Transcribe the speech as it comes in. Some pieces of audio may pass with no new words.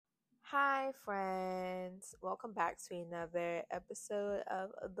Hi, friends. Welcome back to another episode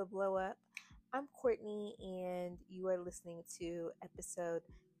of The Blow Up. I'm Courtney, and you are listening to episode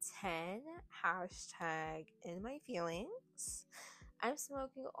 10, hashtag in my feelings. I'm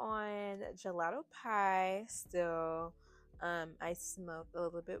smoking on gelato pie still. I smoked a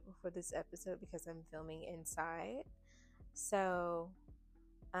little bit before this episode because I'm filming inside. So,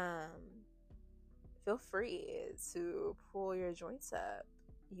 um, feel free to pull your joints up,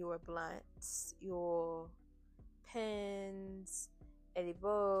 your blunts, your pens,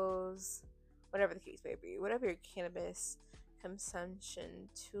 edibles, whatever the case may be, whatever your cannabis consumption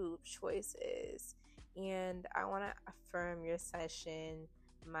tube choice is. And I want to affirm your session,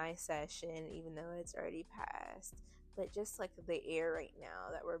 my session, even though it's already passed. But just like the air right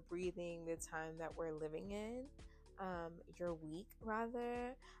now that we're breathing, the time that we're living in, your week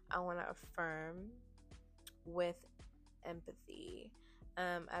rather, I want to affirm with empathy.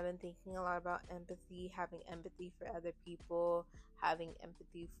 I've been thinking a lot about empathy, having empathy for other people, having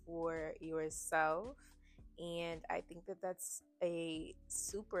empathy for yourself. And I think that that's a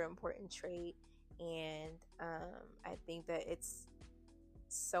super important trait. And I think that it's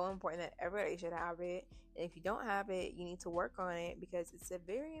so important that everybody should have it. And if you don't have it, you need to work on it because it's a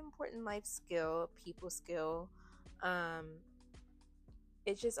very important life skill, people skill. Um,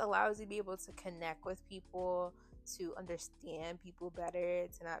 it just allows you to be able to connect with people, to understand people better,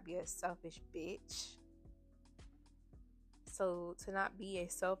 to not be a selfish bitch. So, to not be a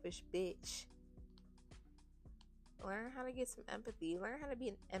selfish bitch, learn how to get some empathy, learn how to be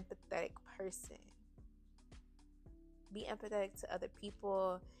an empathetic person. Be empathetic to other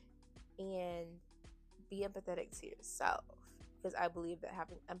people and be empathetic to yourself. Because I believe that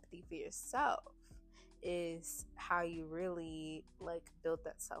having empathy for yourself is how you really build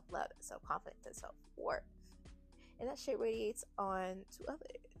that self-love, that self-confidence, that self-worth. And that shit radiates on to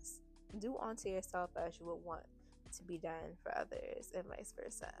others. Do unto yourself as you would want to be done for others, and vice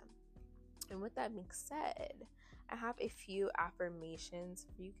versa. And with that being said, I have a few affirmations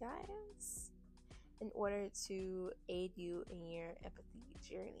for you guys in order to aid you in your empathy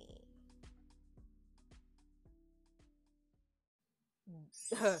journey.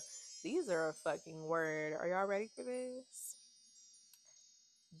 These are a fucking word. Are y'all ready for this?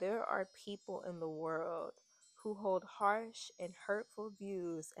 There are people in the world who hold harsh and hurtful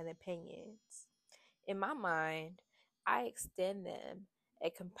views and opinions. In my mind, I extend them a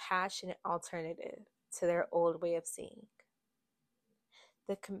compassionate alternative to their old way of seeing.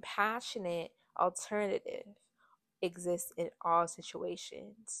 The compassionate alternative exists in all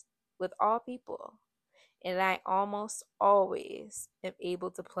situations, with all people, and I almost always am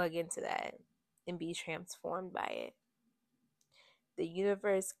able to plug into that and be transformed by it. The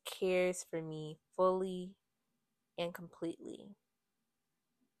universe cares for me fully and completely.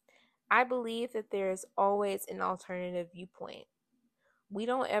 I believe that there is always an alternative viewpoint. We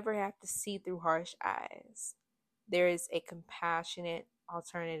don't ever have to see through harsh eyes. There is a compassionate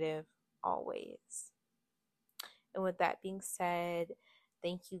alternative always. And with that being said,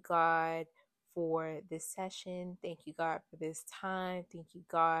 thank you, God, for this session. Thank you, God, for this time. Thank you,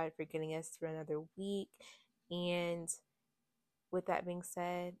 God, for getting us through another week. And with that being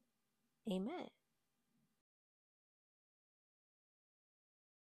said, amen.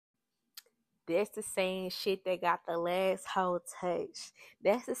 That's the same shit that got the last whole touch.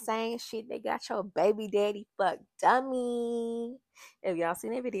 That's the same shit that got your baby daddy fucked dummy. If y'all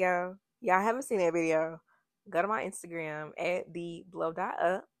seen that video, y'all haven't seen that video, go to my Instagram at the blow dot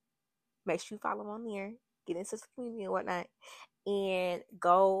up. Make sure you follow on there. Get into the community and whatnot. And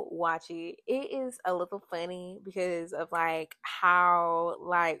go watch it. It is a little funny because of how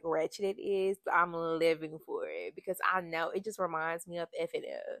wretched it is, but I'm living for it because I know it just reminds me of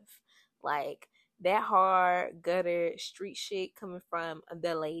FNF. Like that hard gutter street shit coming from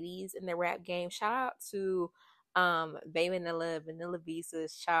the ladies in the rap game. Shout out to Baby Vanilla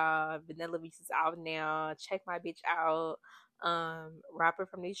Visa's child. Vanilla Visa's out now. Check my bitch out. Rapper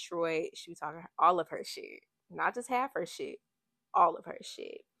from Detroit. She was talking all of her shit. Not just half her shit, all of her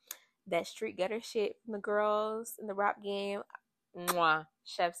shit. That street gutter shit from the girls in the rap game. Mwah.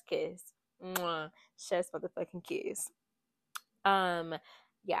 Chef's kiss. Mwah. Chef's motherfucking kiss. Um,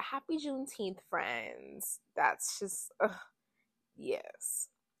 yeah, happy Juneteenth, friends. That's just yes.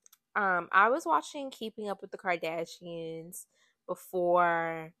 I was watching Keeping Up with the Kardashians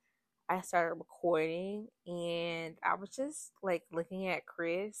before I started recording, and I was just looking at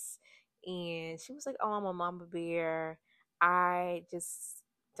Chris, and she was like, "Oh, I'm a mama bear. I just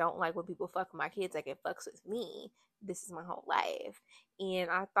don't like when people fuck with my kids like it fucks with me. This is my whole life.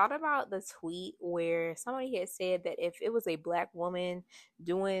 And I thought about the tweet where somebody had said that if it was a black woman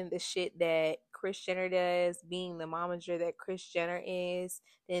doing the shit that Kris Jenner does, being the momager that Kris Jenner is,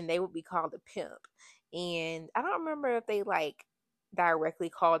 then they would be called a pimp. And I don't remember if they like directly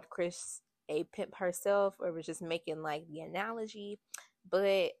called Kris a pimp herself or was just making like the analogy,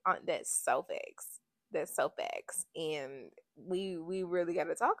 but that's so facts. That's so facts, and we really got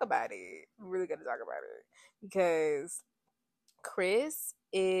to talk about it. We really got to talk about it because Kris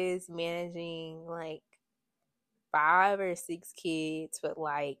is managing like 5 or 6 kids with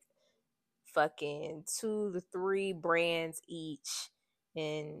like fucking 2 to 3 brands each.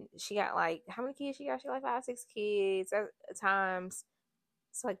 And she got like, how many kids she got? She got like 5, 6 kids at times.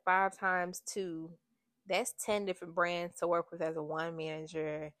 It's like 5 times 2. That's 10 different brands to work with as a one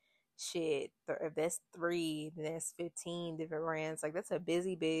manager. Shit, if that's 3, then that's 15 different brands. Like that's a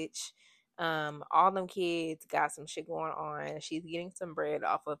busy bitch. All them kids got some shit going on. She's getting some bread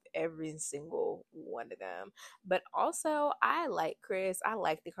off of every single one of them. But also, I like Kris. I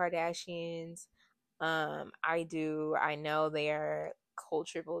like the Kardashians. I do. I know they are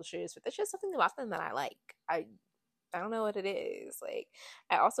culture vultures, but there's just something about them that I like. I don't know what it is. Like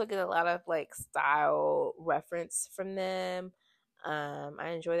I also get a lot of like style reference from them. I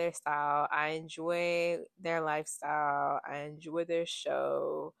enjoy their style. I enjoy their lifestyle. I enjoy their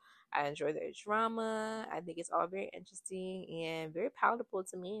show. I enjoy their drama. I think it's all very interesting and very palatable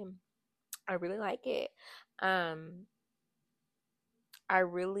to me. I really like it. Um, I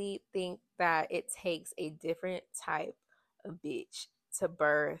really think that it takes a different type of bitch to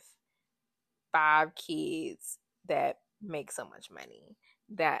birth 5 kids that make so much money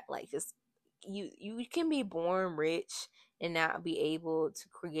that like just you can be born rich and not be able to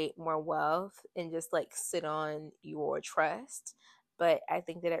create more wealth and just like sit on your trust. But I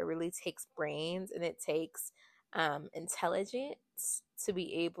think that it really takes brains and it takes intelligence to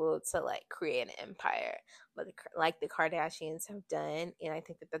be able to like create an empire like the Kardashians have done. And I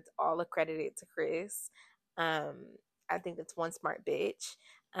think that that's all accredited to Kris. um I think that's one smart bitch.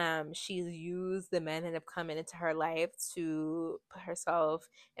 She's used the men that have come into her life to put herself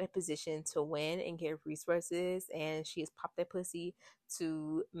in a position to win and get resources, and she has popped that pussy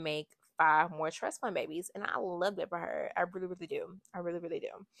to make 5 more trust fund babies. And I love that for her. I really, really do. I really, really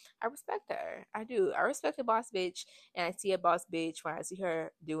do. I respect her. I do. I respect a boss bitch, and I see a boss bitch when I see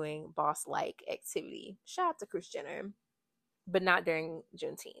her doing boss like activity. Shout out to Kris Jenner, but not during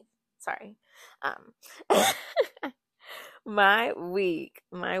Juneteenth. Sorry. Um, my week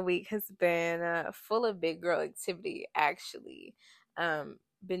has been full of big girl activity. Actually,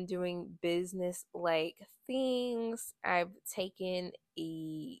 been doing business like things. I've taken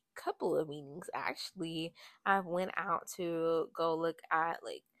a couple of meetings. Actually, I went out to go look at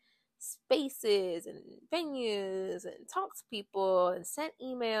like spaces and venues and talk to people and sent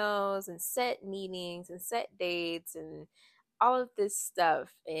emails and set meetings and set dates and all of this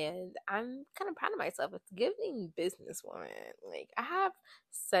stuff. And I'm kind of proud of myself. It's giving businesswoman. Like I have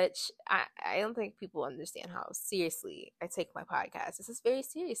I don't think people understand how seriously I take my podcast. This is very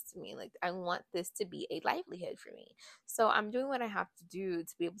serious to me. Like I want this to be a livelihood for me. So I'm doing what I have to do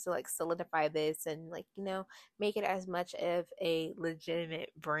to be able to like solidify this and like, make it as much of a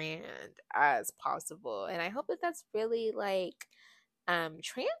legitimate brand as possible. And I hope that that's really like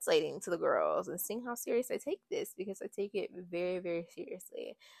translating to the girls and seeing how serious I take this, because I take it very, very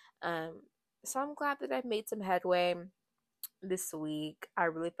seriously. Um, so I'm glad that I've made some headway this week. I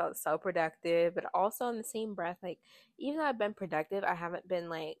really felt so productive, but also in the same breath, like even though I've been productive, I haven't been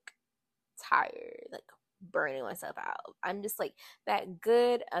like tired, like burning myself out. I'm just like that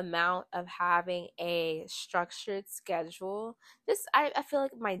good amount of having a structured schedule. Just I feel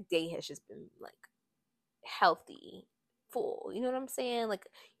like my day has just been like healthy, full. You know what I'm saying? Like,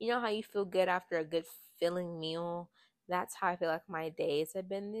 you know how you feel good after a good filling meal? That's how I feel like my days have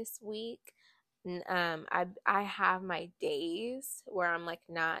been this week. I have my days where I'm like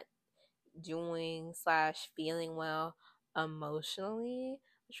not doing slash feeling well emotionally,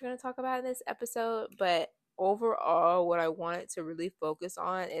 which we're gonna talk about in this episode. But overall, what I wanted to really focus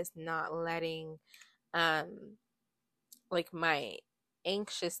on is not letting um like my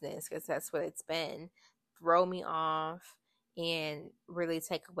anxiousness, because that's what it's been, throw me off and really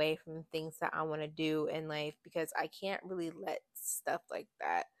take away from the things that I want to do in life, because I can't really let stuff like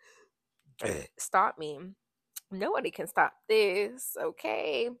that stop me. Nobody can stop this,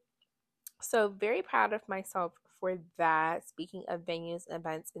 okay? So, very proud of myself for that. Speaking of venues,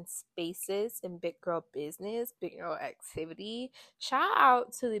 events, and spaces in Big Girl Business, Big Girl Activity, shout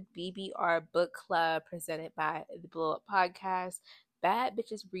out to the BBR Book Club presented by the Blow Up Podcast. Bad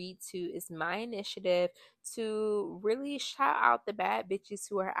Bitches Read Too is my initiative to really shout out the bad bitches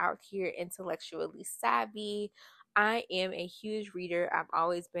who are out here intellectually savvy. I am a huge reader. I've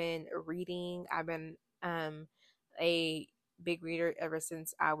always been reading. I've been a big reader ever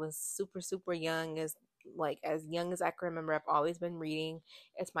since I was super young, as young as I can remember. I've always been reading.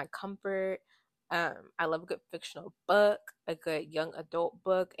 It's my comfort. I love a good fictional book, a good young adult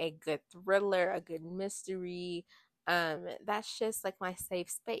book, a good thriller, a good mystery. That's just like my safe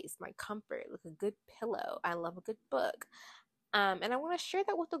space, my comfort, like a good pillow. I love a good book. And I want to share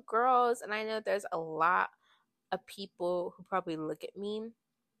that with the girls. And I know there's a lot of people who probably look at me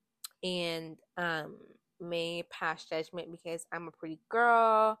and may pass judgment because I'm a pretty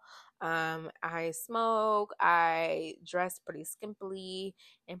girl. I smoke, I dress pretty skimpily,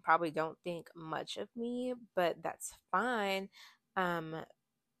 and probably don't think much of me, but that's fine. Um,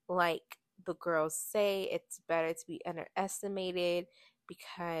 like the girls say, it's better to be underestimated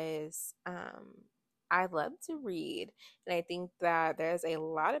because I love to read, and I think that there's a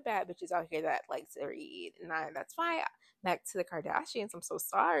lot of bad bitches out here that like to read, and that's why. Back to the Kardashians, I'm so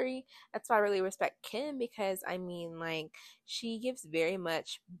sorry. That's why I really respect Kim because I mean, like, she gives very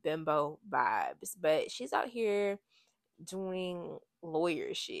much bimbo vibes, but she's out here doing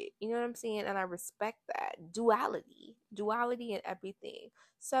lawyer shit. You know what I'm saying? And I respect that. Duality and everything.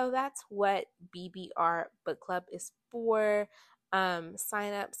 So that's what BBR Book Club is for.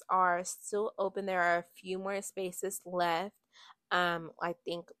 Signups are still open. There are a few more spaces left. I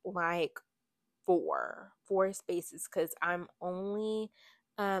think like four spaces because I'm only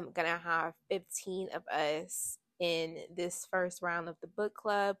gonna have 15 of us in this first round of the book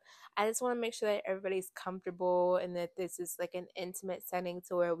club. I just want to make sure that everybody's comfortable and that this is like an intimate setting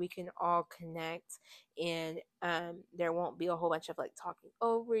to where we can all connect, and there won't be a whole bunch of like talking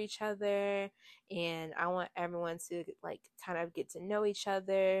over each other, and I want everyone to like kind of get to know each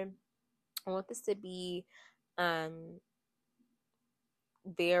other. I want this to be um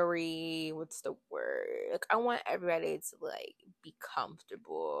very, what's the word, like I want everybody to like be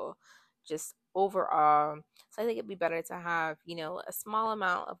comfortable just overall. So I think it'd be better to have, a small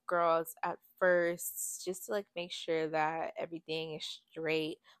amount of girls at first just to like make sure that everything is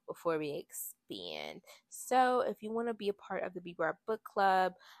straight before we expand. So if you want to be a part of the BBR book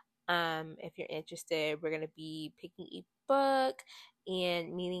club, if you're interested, we're going to be picking a book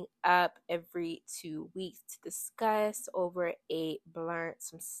and meeting up every 2 weeks to discuss over a blunt,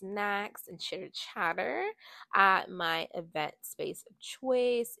 some snacks, and chitter chatter at my event space of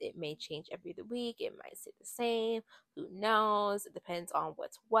choice. It may change every other week, it might stay the same. Who knows? It depends on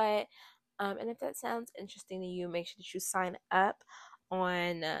what's what. And if that sounds interesting to you, make sure that you sign up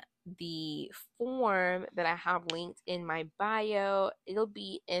on the form that I have linked in my bio. It'll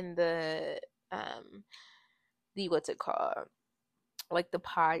be in the what's it called? Like the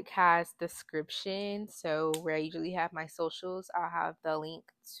podcast description. So where I usually have my socials, I'll have the link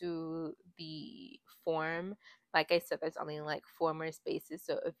to the form. Like I said, there's only like four more spaces.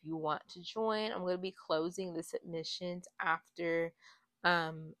 So if you want to join, I'm gonna be closing the submissions after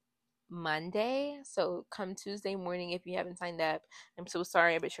um Monday. So come Tuesday morning if you haven't signed up. I'm so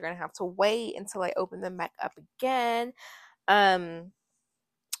sorry, but you're gonna have to wait until I open them back up again. Um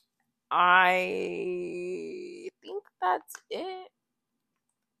I think that's it.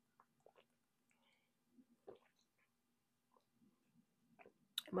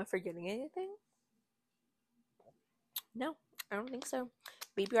 Am I forgetting anything? No, I don't think so.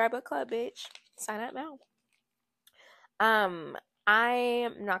 BBR Book Club, bitch. Sign up now. Um,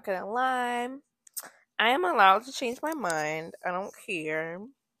 I'm not gonna lie. I am allowed to change my mind. I don't care.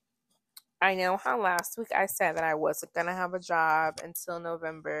 I know how last week I said that I wasn't gonna have a job until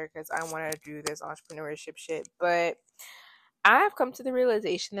November because I wanted to do this entrepreneurship shit, but I have come to the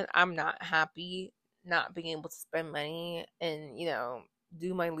realization that I'm not happy not being able to spend money and,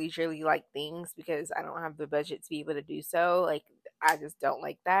 do my leisurely like things because I don't have the budget to be able to do so. Like, I just don't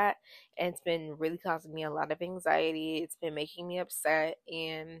like that. And it's been really causing me a lot of anxiety. It's been making me upset.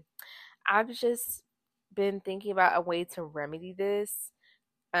 And I've just been thinking about a way to remedy this.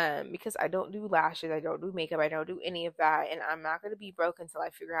 Because I don't do lashes, I don't do makeup, I don't do any of that, and I'm not gonna be broke until I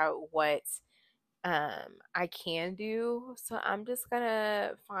figure out what I can do. So I'm just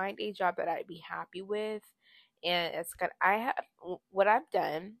gonna find a job that I'd be happy with, and it's gonna. I have what I've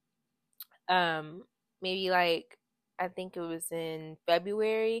done. Um, maybe like I think it was in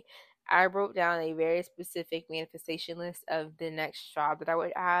February. I wrote down a very specific manifestation list of the next job that I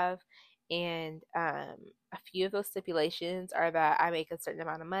would have, and a few of those stipulations are that I make a certain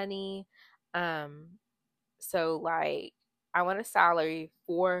amount of money. Um, so like I want a salary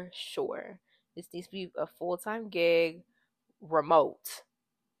for sure. This needs to be a full time gig remote.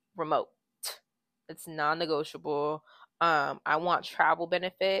 Remote. It's non-negotiable. I want travel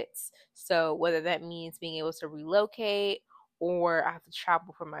benefits. So whether that means being able to relocate, or I have to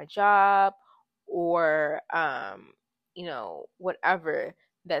travel for my job, or whatever,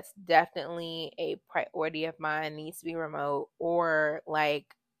 that's definitely a priority of mine. Needs to be remote, or like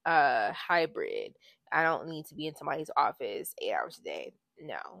hybrid. I don't need to be in somebody's office 8 hours a day.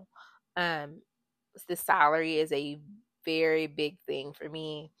 No. Um the salary is a very big thing for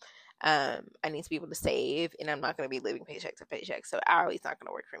me. I need to be able to save, and I'm not going to be living paycheck to paycheck. So hourly's not going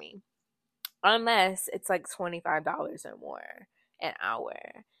to work for me unless it's like $25 or more an hour.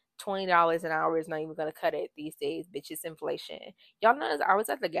 $20 an hour is not even going to cut it these days, bitch. It's inflation. Y'all notice I was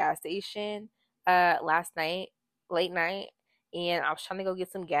at the gas station last night, late night, and I was trying to go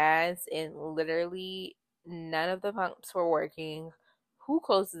get some gas, and literally none of the pumps were working. Who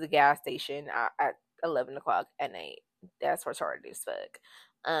closes the gas station at 11 o'clock at night? That's retarded as fuck.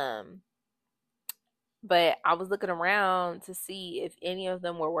 But I was looking around to see if any of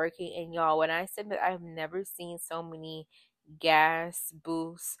them were working. And y'all, when I said that I've never seen so many gas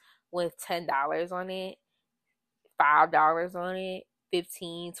booths with $10 on it, $5 on it,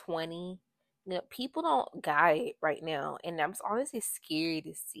 15, 20. People don't got it right now. And I'm honestly scary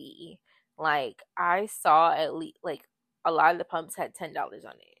to see. Like, I saw at least, like, a lot of the pumps had $10 on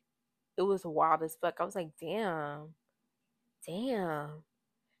it. It was wild as fuck. I was like, damn, damn.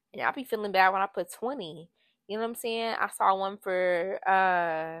 And I'll be feeling bad when I put 20. You know what I'm saying? I saw one for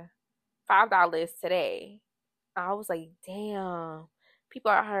 $5 today. I was like, damn.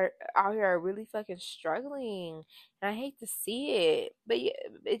 People out here are really fucking struggling. And I hate to see it. But yeah,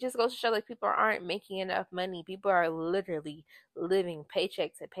 it just goes to show like people aren't making enough money. People are literally living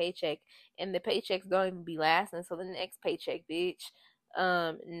paycheck to paycheck. And the paychecks don't even be lasting until the next paycheck, bitch.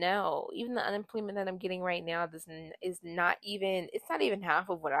 No, even the unemployment that I'm getting right now is not even, it's not even half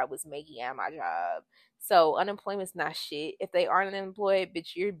of what I was making at my job. So unemployment's not shit. If they aren't unemployed,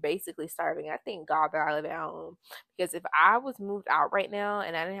 bitch, you're basically starving. I thank God that I live at home, because if I was moved out right now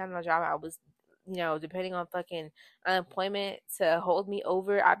and I didn't have no job, I was, depending on fucking unemployment to hold me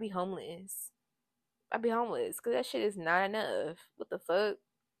over, I'd be homeless. I'd be homeless because that shit is not enough. What the fuck?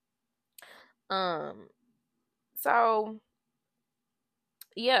 Um. So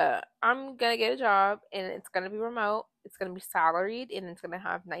yeah, I'm gonna get a job, and it's gonna be remote. It's gonna be salaried, and it's gonna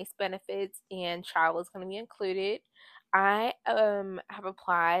have nice benefits, and travel is gonna be included. I have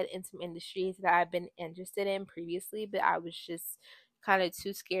applied in some industries that I've been interested in previously, but I was just kind of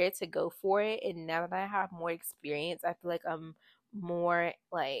too scared to go for it. And now that I have more experience, I feel like I'm more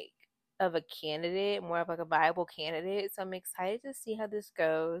like of a candidate, more of like a viable candidate. So I'm excited to see how this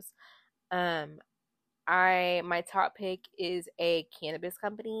goes. Um, my top pick is a cannabis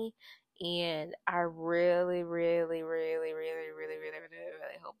company, and I really, really, really, really, really, really, really,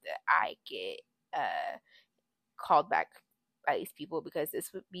 really hope that I get called back by these people, because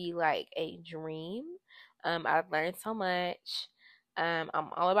this would be like a dream. I've learned so much. I'm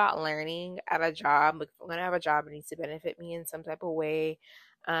all about learning at a job. If I'm gonna have a job, it needs to benefit me in some type of way.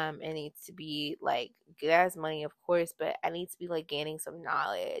 It needs to be like good as money, of course, but I need to be like gaining some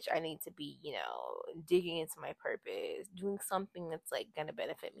knowledge. I need to be, digging into my purpose, doing something that's like gonna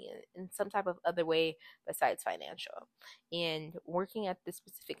benefit me in some type of other way besides financial. And working at this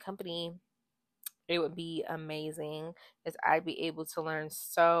specific company, it would be amazing, as I'd be able to learn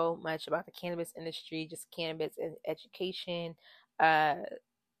so much about the cannabis industry, just cannabis and education. Uh,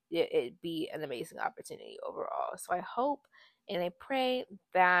 it'd be an amazing opportunity overall. So I hope and I pray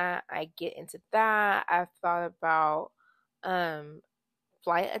that I get into that. I've thought about um,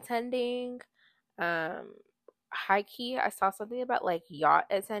 flight attending. Um, High key, I saw something about like yacht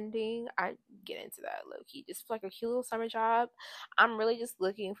attending. I get into that low key, just for, like a cute little summer job. I'm really just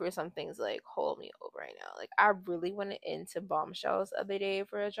looking for some things like hold me over right now. Like I really went into Bombshells the other day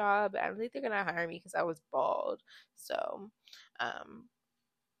for a job. I don't think they're gonna hire me because I was bald. So, um,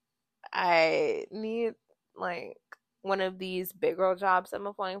 I need like one of these big girl jobs I'm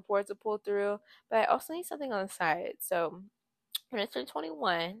applying for to pull through, but I also need something on the side. So when I turn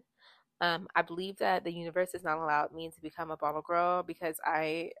 21, I believe that the universe has not allowed me to become a bottle girl, because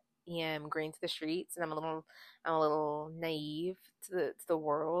I am green to the streets, and I'm a little naive to the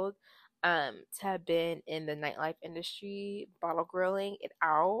world. To have been in the nightlife industry, bottle grilling it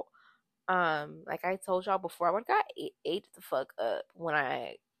out. Like I told y'all before, I would got ate the fuck up when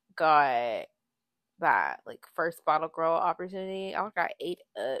I got that like first bottle girl opportunity. I got ate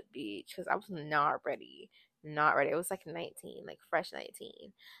up, bitch, because I was not ready. Not ready. It was like 19, like fresh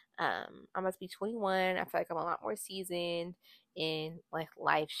 19. I must be 21. I feel like I'm a lot more seasoned in like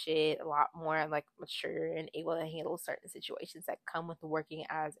life shit, a lot more like mature and able to handle certain situations that come with working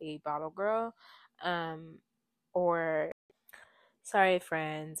as a bottle girl. Um, or Sorry,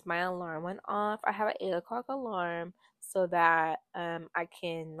 friends, my alarm went off. I have an 8 o'clock alarm so that I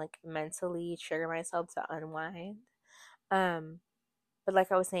can like mentally trigger myself to unwind. Um, but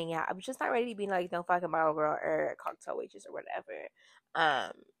like I was saying, yeah, I'm just not ready to be like no fucking bottle girl or cocktail waitress or whatever.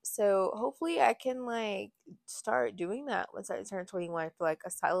 Um, so hopefully I can like start doing that once I turn 21 for like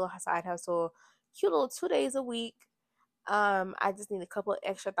a little side hustle, cute little 2 days a week. I just need a couple of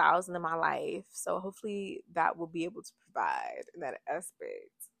extra thousand in my life, so hopefully that will be able to provide in that aspect.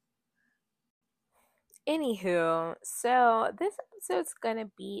 Anywho, so this episode's gonna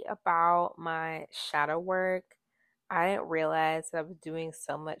be about my shadow work. I didn't realize that I was doing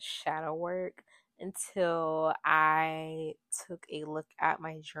so much shadow work until I took a look at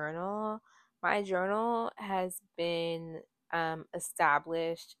my journal. My journal has been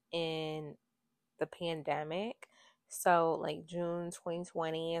established in the pandemic. So, like June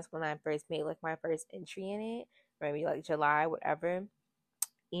 2020 is when I first made like my first entry in it, maybe like July, whatever.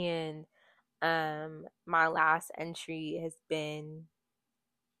 And my last entry has been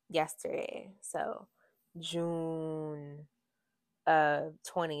yesterday, so June of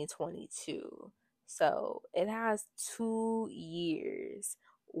 2022. So it has 2 years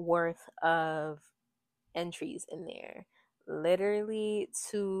worth of entries in there. Literally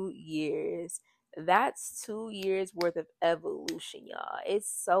 2 years. That's 2 years worth of evolution, y'all. It's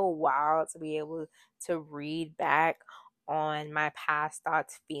so wild to be able to read back on my past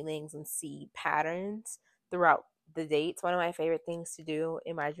thoughts, feelings, and see patterns throughout the dates. One of my favorite things to do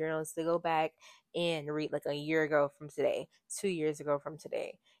in my journal is to go back and read like a year ago from today, 2 years ago from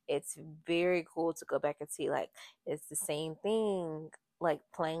today. It's very cool to go back and see like it's the same thing like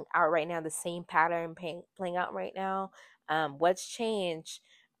playing out right now, the same pattern playing out right now. What's changed?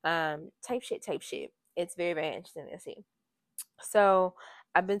 Type shit. It's very, very interesting to see. So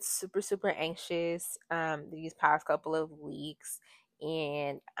I've been super, super anxious these past couple of weeks,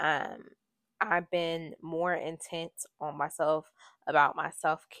 and I've been more intense on myself about my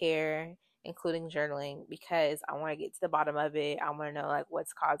self care, including journaling, because I want to get to the bottom of it. I want to know like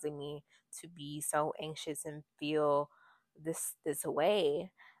what's causing me to be so anxious and feel this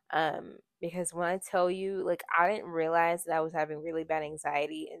way. Because when I tell you, like, I didn't realize that I was having really bad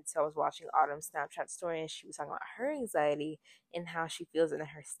anxiety until I was watching Autumn's Snapchat story and she was talking about her anxiety and how she feels in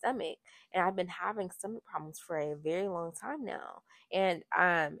her stomach. And I've been having stomach problems for a very long time now. And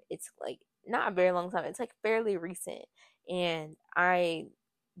it's like not a very long time, it's like fairly recent. And I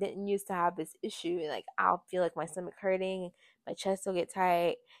didn't used to have this issue. And like I'll feel like my stomach hurting, my chest will get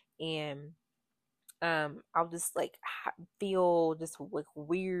tight, and I'll just like feel just like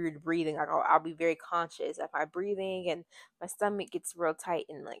weird breathing. Like I'll be very conscious of my breathing, and my stomach gets real tight,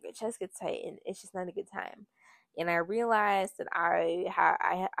 and like my chest gets tight, and it's just not a good time. And I realized that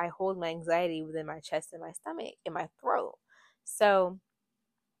I hold my anxiety within my chest and my stomach and my throat. So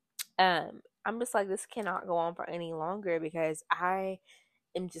I'm just like, this cannot go on for any longer because I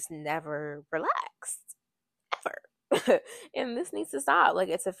am just never relaxed ever. And this needs to stop. Like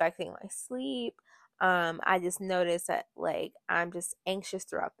it's affecting my sleep. I just noticed that like I'm just anxious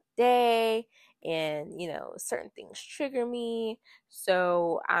throughout the day, and certain things trigger me.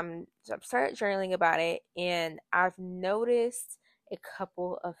 So I've started journaling about it, and I've noticed a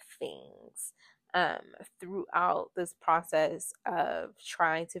couple of things um throughout this process of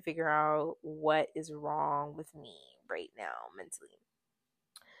trying to figure out what is wrong with me right now mentally.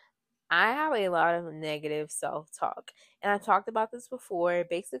 I have a lot of negative self talk, and I've talked about this before.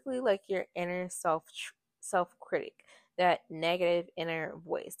 Basically, like your inner self critic, that negative inner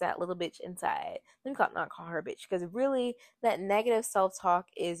voice, that little bitch inside. Let me not call her a bitch, because really, that negative self talk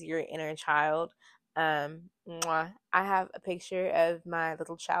is your inner child. I have a picture of my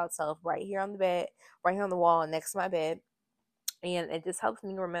little child self right here on the bed, right here on the wall next to my bed, and it just helps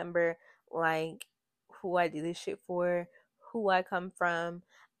me remember like who I do this shit for, who I come from,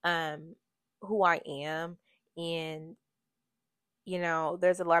 um, who I am, and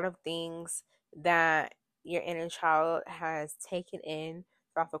there's a lot of things that your inner child has taken in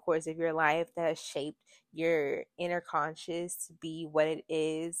throughout the course of your life that has shaped your inner conscious to be what it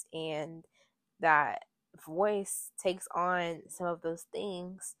is, and that voice takes on some of those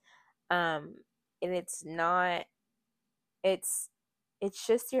things, um, and it's it's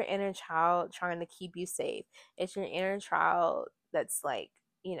just your inner child trying to keep you safe. It's your inner child that's like,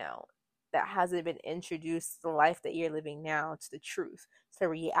 you know, that hasn't been introduced to the life that you're living now, to the truth, to the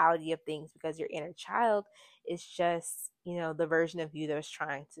reality of things, because your inner child is just, the version of you that was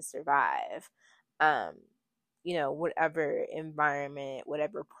trying to survive. Um, whatever environment,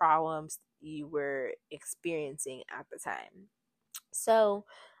 whatever problems you were experiencing at the time. So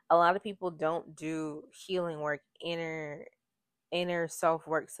a lot of people don't do healing work, inner self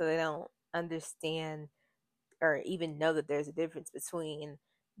work, so they don't understand or even know that there's a difference between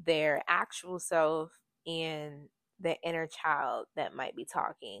their actual self and the inner child that might be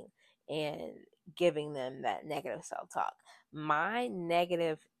talking and giving them that negative self talk. My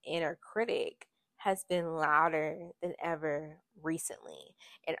negative inner critic has been louder than ever recently.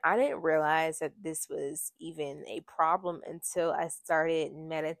 And I didn't realize that this was even a problem until I started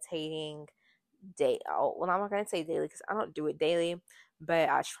meditating day. Oh, well, I'm not going to say daily because I don't do it daily, but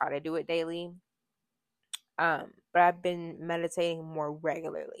I try to do it daily. But I've been meditating more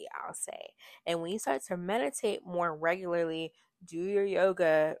regularly, I'll say. And when you start to meditate more regularly, do your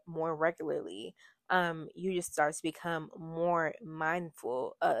yoga more regularly, you just start to become more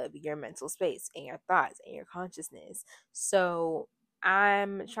mindful of your mental space and your thoughts and your consciousness. So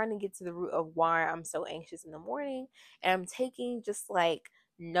I'm trying to get to the root of why I'm so anxious in the morning, and I'm taking just like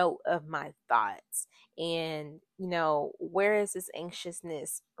note of my thoughts, and where is this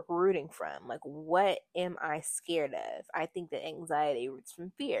anxiousness rooting from? Like, what am I scared of? I think that anxiety roots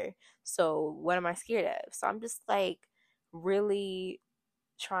from fear. So what am I scared of? So I'm just like really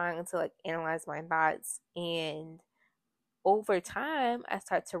trying to like analyze my thoughts, and over time I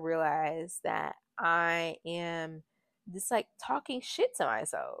start to realize that I am just like talking shit to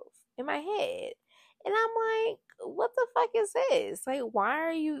myself in my head. And I'm like, what the fuck is this? Like,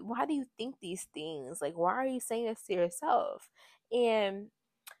 why do you think these things? Like, why are you saying this to yourself? And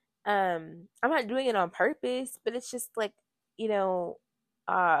I'm not doing it on purpose, but it's just like, what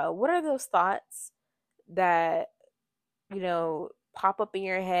are those thoughts that pop up in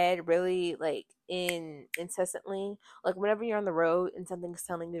your head really like in incessantly, like whenever you're on the road and something's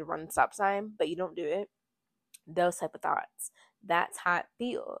telling you to run the stop sign but you don't do it, those type of thoughts. That's how it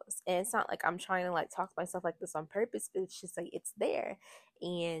feels. And it's not like I'm trying to like talk to myself like this on purpose, but it's just like it's there,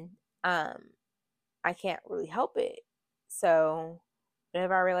 and um I can't really help it. So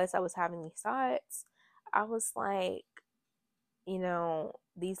whenever I realized I was having these thoughts, I was like,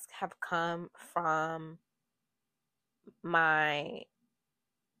 these have come from my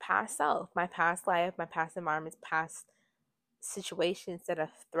past self, my past life, my past environments, past situations that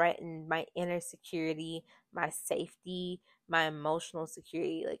have threatened my inner security, my safety, my emotional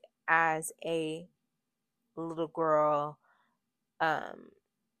security, like as a little girl, um,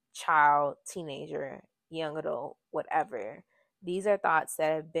 child, teenager, young adult, whatever. These are thoughts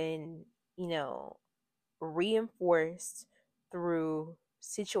that have been, reinforced through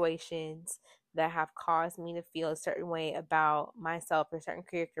situations that have caused me to feel a certain way about myself or certain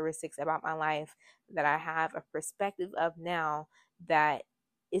characteristics about my life that I have a perspective of now that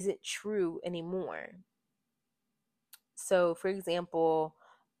isn't true anymore. So, for example,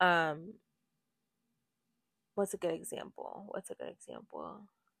 um, what's a good example? What's a good example?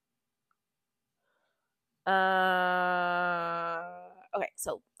 Okay,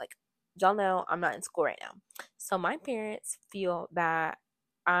 so like y'all know I'm not in school right now. So my parents feel that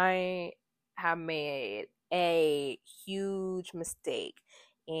I have made a huge mistake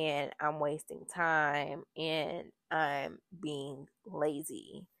and I'm wasting time and I'm being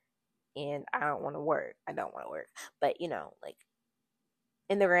lazy and I don't want to work. I don't want to work. But like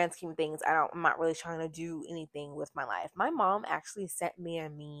in the grand scheme of things, I'm not really trying to do anything with my life. My mom actually sent me a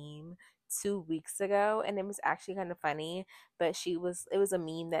meme 2 weeks ago and it was actually kind of funny, but it was a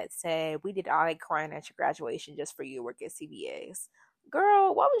meme that said, "We did all like crying at your graduation just for you to work at CBS."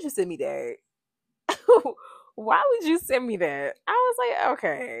 Girl, why would you send me that? Why would you send me that? I was like,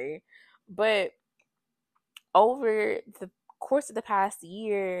 okay. But over the course of the past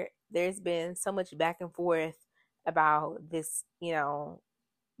year, there's been so much back and forth about this,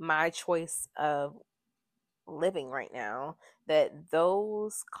 my choice of living right now, that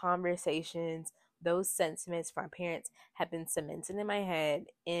those conversations, those sentiments from my parents have been cemented in my head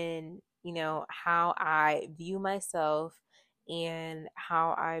in, how I view myself and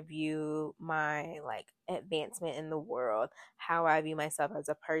how I view my like advancement in the world, how I view myself as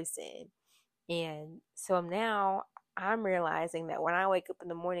a person. And so now I'm realizing that when I wake up in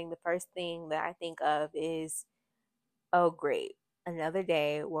the morning, the first thing that I think of is, oh, great. Another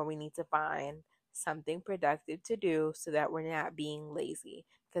day where we need to find something productive to do so that we're not being lazy.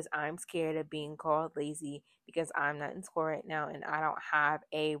 Because I'm scared of being called lazy because I'm not in school right now and I don't have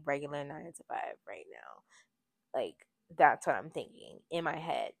a regular 9 to 5 right now. Like, That's what I'm thinking in my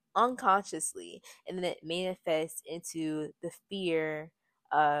head unconsciously. And then it manifests into the fear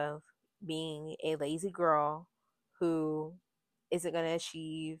of being a lazy girl who isn't going to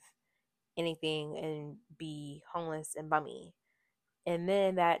achieve anything and be homeless and bummy. And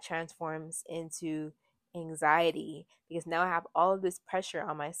then that transforms into anxiety because now I have all of this pressure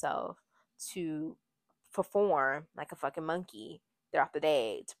on myself to perform like a fucking monkey throughout the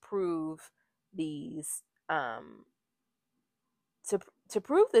day to prove these to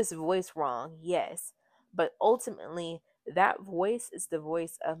prove this voice wrong, yes, but ultimately that voice is the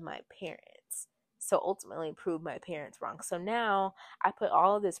voice of my parents. So ultimately prove my parents wrong. So now I put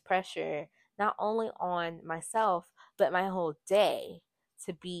all of this pressure not only on myself but my whole day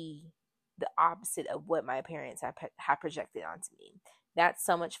to be the opposite of what my parents have projected onto me. That's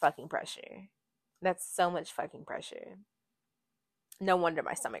so much fucking pressure. That's so much fucking pressure. No wonder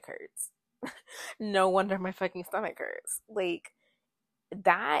my stomach hurts. No wonder my fucking stomach hurts. Like,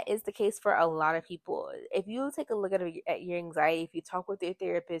 that is the case for a lot of people. If you take a look at your anxiety, if you talk with your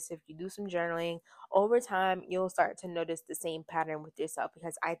therapist, if you do some journaling, over time, you'll start to notice the same pattern with yourself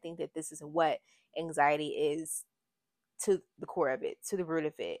because I think that this is what anxiety is to the core of it, to the root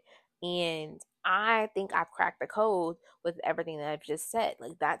of it. And I think I've cracked the code with everything that I've just said.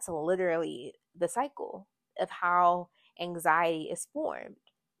 Like, that's literally the cycle of how anxiety is formed,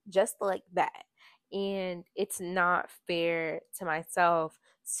 just like that. And it's not fair to myself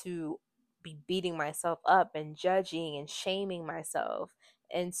to be beating myself up and judging and shaming myself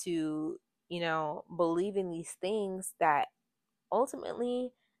and to, believing these things that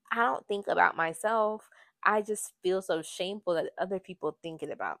ultimately I don't think about myself. I just feel so shameful that other people think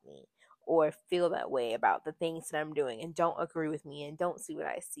it about me or feel that way about the things that I'm doing and don't agree with me and don't see what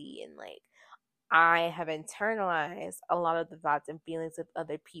I see. And like, I have internalized a lot of the thoughts and feelings of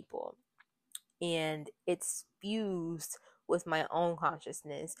other people, and it's fused with my own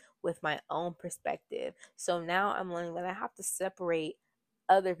consciousness, with my own perspective. So now I'm learning that I have to separate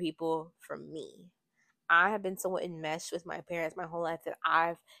other people from me. I have been so enmeshed with my parents my whole life that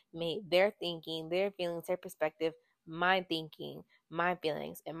I've made their thinking, their feelings, their perspective, my thinking, my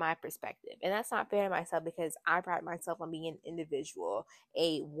feelings, and my perspective. And that's not fair to myself because I pride myself on being an individual,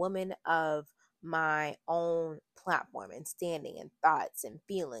 a woman of my own platform and standing and thoughts and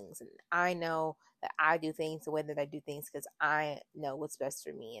feelings. And I know that I do things the way that I do things because I know what's best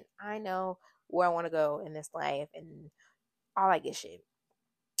for me and I know where I want to go in this life and all that good shit.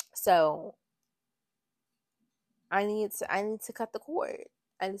 So I need to cut the cord.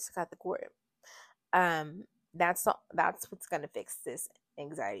 I need to cut the cord. Um, that's what's gonna fix this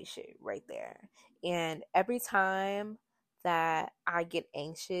anxiety shit right there. And every time that I get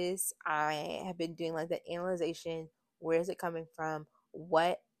anxious, I have been doing like the analyzation. Where is it coming from?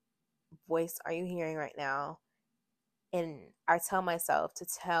 What voice are you hearing right now? And I tell myself to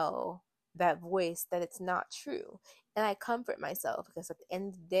tell that voice that it's not true. And I comfort myself because at the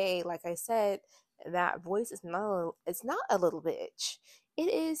end of the day, like I said, that voice is it's not a little bitch.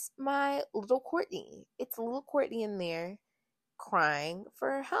 It is my little Courtney. It's little Courtney in there crying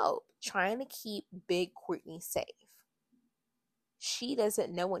for help, trying to keep big Courtney safe. She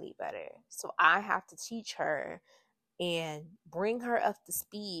doesn't know any better. So I have to teach her and bring her up to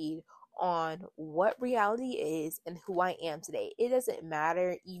speed on what reality is and who I am today. It doesn't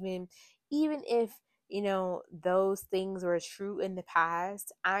matter even if those things were true in the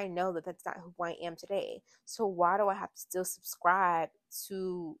past. I know that that's not who I am today. So why do I have to still subscribe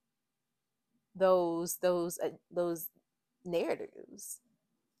to those narratives?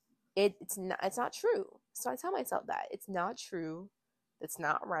 It's not true. So I tell myself that it's not true. That's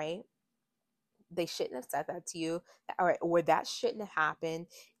not right. They shouldn't have said that to you, or that shouldn't have happened.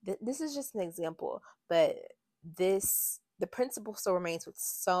 This is just an example, but the principle still remains with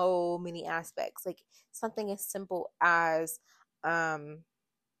so many aspects. Like something as simple as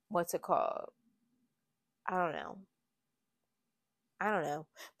what's it called? I don't know. I don't know.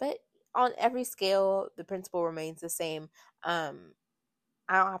 But on every scale, the principle remains the same. I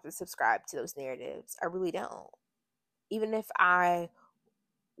don't have to subscribe to those narratives. I really don't. Even if I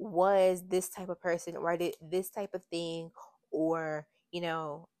was this type of person or I did this type of thing or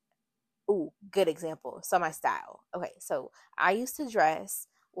ooh, good example. So my style. Okay, so I used to dress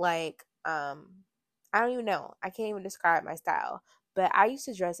like I don't even know. I can't even describe my style. But I used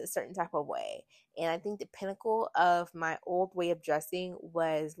to dress a certain type of way. And I think the pinnacle of my old way of dressing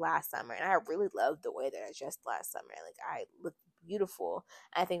was last summer. And I really loved the way that I dressed last summer. Like I looked beautiful.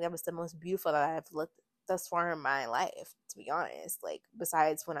 I think that was the most beautiful that I've looked thus far in my life, to be honest. Like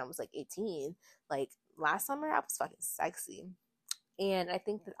besides when I was like 18, like last summer I was fucking sexy. And I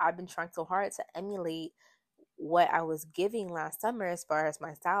think that I've been trying so hard to emulate what I was giving last summer as far as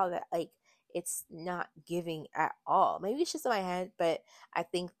my style, that like it's not giving at all. Maybe it's just in my head, but I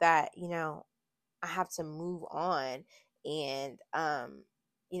think that, I have to move on and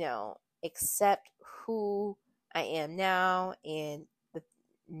accept who I am now and the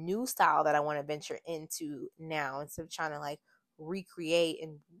new style that I want to venture into now, instead of trying to like recreate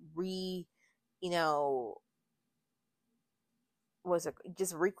and you know was it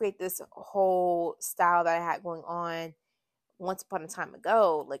just recreate this whole style that I had going on once upon a time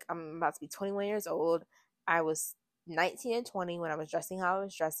ago. Like, I'm about to be 21 years old. I was 19 and 20 when I was dressing how I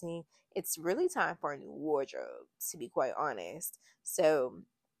was dressing. It's really time for a new wardrobe, to be quite honest. So,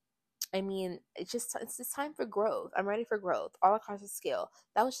 I mean, it's just time for growth. I'm ready for growth all across the scale.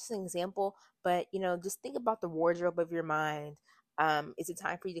 That was just an example, but just think about the wardrobe of your mind. Is it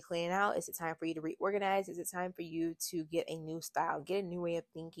time for you to clean it out? Is it time for you to reorganize? Is it time for you to get a new style, get a new way of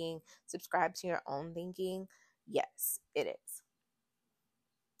thinking, subscribe to your own thinking? Yes, it is.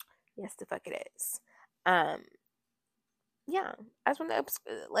 Yes, the fuck it is. Um, yeah, I just want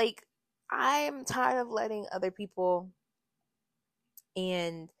to like, I'm tired of letting other people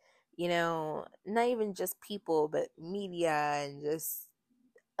and not even just people, but media and just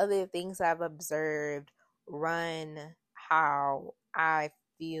other things I've observed run how I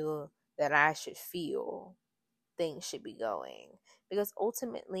feel that I should feel things should be going. Because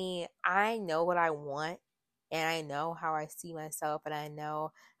ultimately, I know what I want and I know how I see myself and I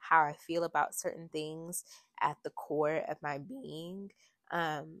know how I feel about certain things at the core of my being.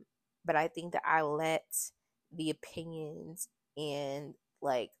 But I think that I let the opinions and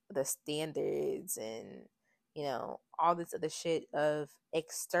like the standards and all this other shit of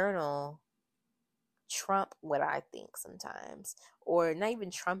external trump what I think sometimes, or not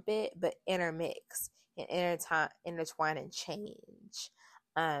even trump it, but intermix and intertwine and change.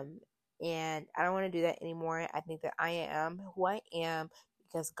 Um, and I don't want to do that anymore. I think that I am who I am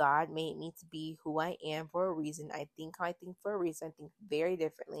because God made me to be who I am for a reason. I think how I think for a reason. I think very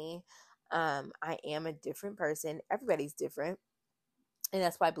differently. I am a different person. Everybody's different. And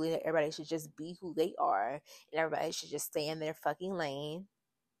that's why I believe that everybody should just be who they are, and everybody should just stay in their fucking lane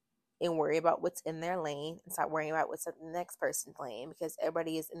and worry about what's in their lane and stop worrying about what's in the next person's lane, because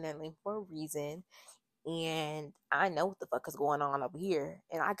everybody is in their lane for a reason. And I know what the fuck is going on over here,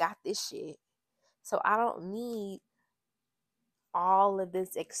 and I got this shit. So I don't need all of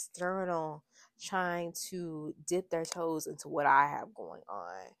this external trying to dip their toes into what I have going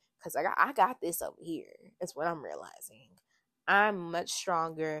on, because I got this over here. That's what I'm realizing. I'm much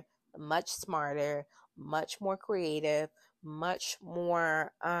stronger, much smarter, much more creative, much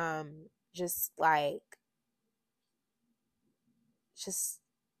more just like just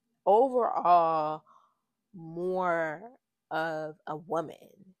overall more of a woman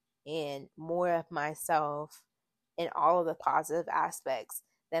and more of myself in all of the positive aspects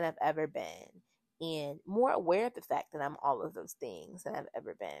than I've ever been, and more aware of the fact that I'm all of those things than I've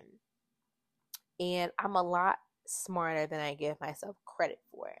ever been. And I'm a lot smarter than I give myself credit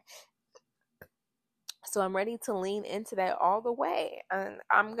for. So I'm ready to lean into that all the way. And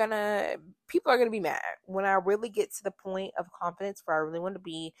people are gonna be mad. When I really get to the point of confidence where I really want to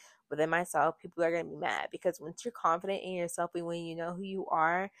be within myself, people are gonna be mad, because once you're confident in yourself and when you know who you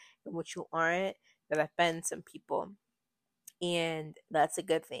are and what you aren't, that offends some people. And that's a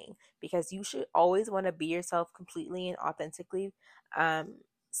good thing, because you should always want to be yourself completely and authentically, um,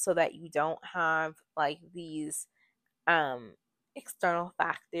 so that you don't have like these um, external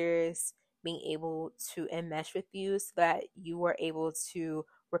factors being able to enmesh with you, so that you are able to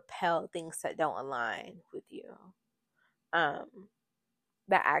repel things that don't align with you. Um,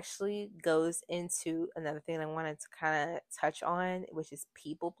 that actually goes into another thing I wanted to kind of touch on, which is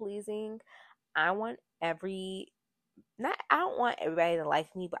people pleasing. I want every not I don't want everybody to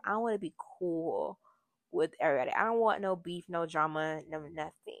like me, but I want to be cool with everybody. I don't want no beef, no drama, no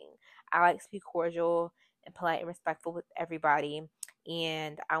nothing. I like to be cordial and polite and respectful with everybody,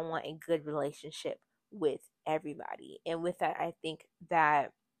 and I want a good relationship with everybody. And with that, I think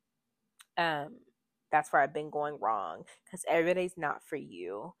that um that's where I've been going wrong, because everybody's not for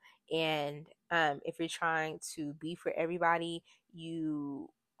you. And if you're trying to be for everybody, you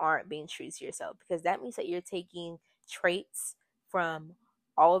aren't being true to yourself, because that means that you're taking traits from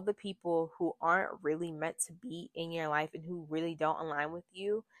all of the people who aren't really meant to be in your life and who really don't align with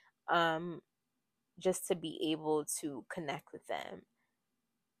you, um just to be able to connect with them,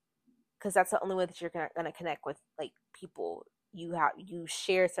 because that's the only way that you're gonna connect with like people. You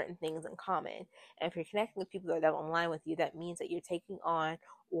share certain things in common, and if you're connecting with people that don't align with you, that means that you're taking on,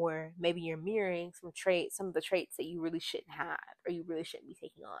 or maybe you're mirroring some of the traits that you really shouldn't have, or you really shouldn't be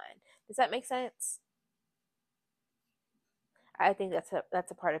taking on. Does that make sense? I think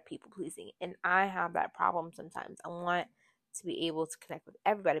that's a part of people pleasing, and I have that problem sometimes. I want to be able to connect with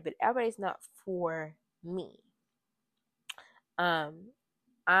everybody, but everybody's not for me. Um,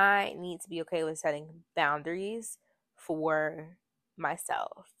 I need to be okay with setting boundaries for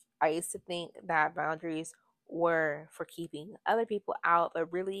myself. I used to think that boundaries were for keeping other people out,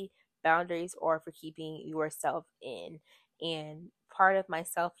 but really boundaries are for keeping yourself in. And part of my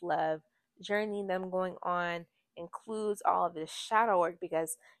self love journey that I'm going on includes all of this shadow work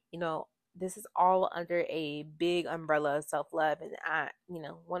because, you know, this is all under a big umbrella of self love. And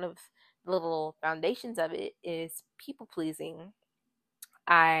one of the little foundations of it is people pleasing.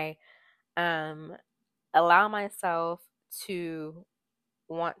 I um allow myself to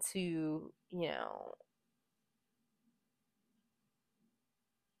want to,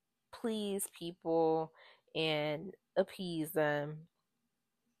 please people and appease them.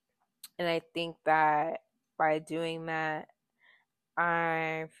 And I think that by doing that,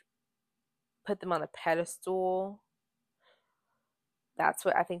 I've put them on a pedestal. That's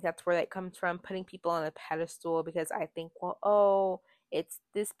where that comes from, putting people on a pedestal, because I think, well, oh, it's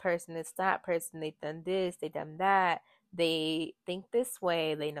this person, it's that person, they've done this, they've done that, they think this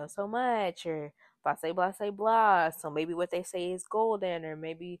way, they know so much, or blah blah blah blah blah. So maybe what they say is golden, or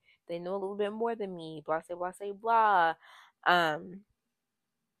maybe they know a little bit more than me, blah blah blah blah. Um,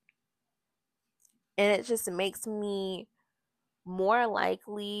 and it just makes me more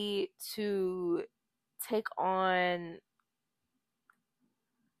likely to take on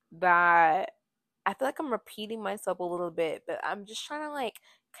that. I feel like I'm repeating myself a little bit, but I'm just trying to like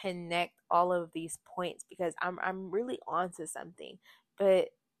connect all of these points because I'm really onto something. But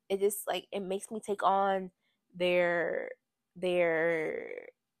it just like it makes me take on their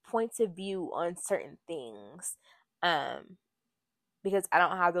points of view on certain things. Um because I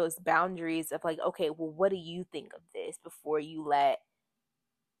don't have those boundaries of like, okay, well, what do you think of this before you let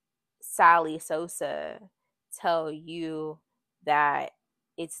Sally Sosa tell you that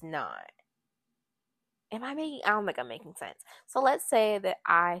it's not. I don't think I'm making sense. So let's say that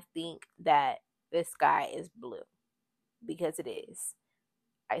I think that the sky is blue because it is.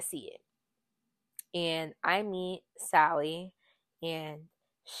 I see it. And I meet Sally, and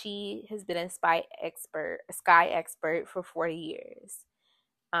she has been a sky expert for 40 years.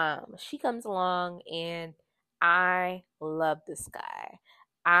 She comes along, and I love the sky.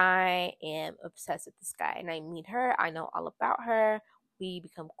 I am obsessed with the sky, and I meet her. I know all about her. We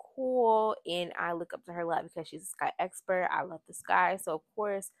become cool, and I look up to her a lot because she's a sky expert. I love the sky, so of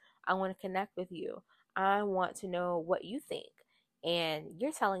course I want to connect with you. I want to know what you think. And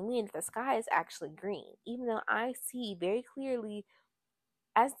you're telling me that the sky is actually green, even though I see very clearly,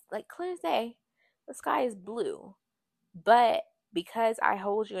 as like clear as day, the sky is blue. But because I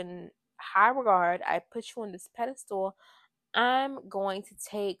hold you in high regard, I put you on this pedestal, I'm going to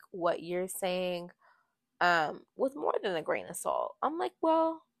take what you're saying with more than a grain of salt. I'm like,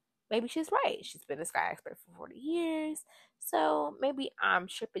 well, maybe she's right. She's been a sky expert for 40 years. So maybe I'm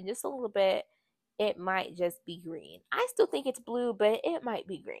tripping just a little bit. It might just be green. I still think it's blue, but it might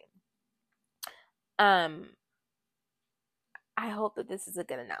be green. Um, I hope that this is a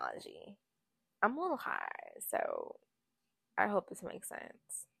good analogy. I'm a little high, so I hope this makes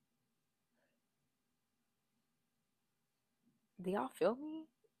sense. Do y'all feel me?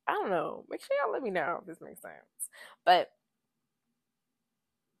 I don't know. Make sure y'all let me know if this makes sense. But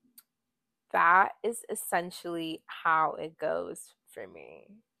that is essentially how it goes for me.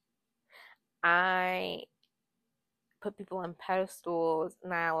 I put people on pedestals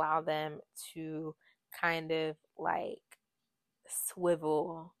and I allow them to kind of like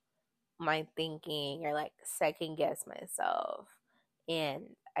swivel my thinking or like second guess myself. And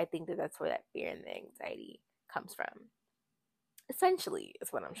I think that that's where that fear and the anxiety comes from. Essentially,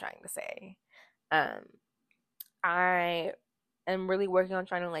 is what I'm trying to say. Um, I am really working on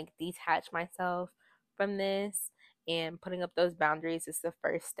trying to like detach myself from this, and putting up those boundaries is the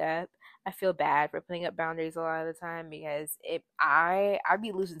first step. I feel bad for putting up boundaries a lot of the time because I'd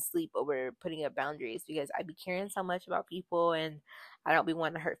be losing sleep over putting up boundaries because I'd be caring so much about people, and I don't be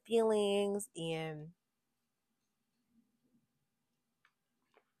wanting to hurt feelings. And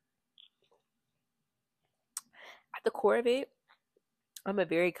at the core of it, I'm a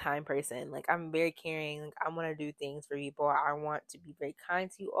very kind person. Like I'm very caring. Like I want to do things for people. I want to be very kind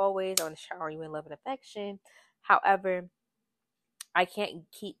to you always. I want to shower you in love and affection. However, I can't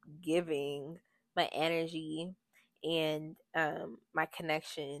keep giving my energy and my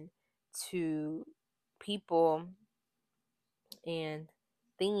connection to people and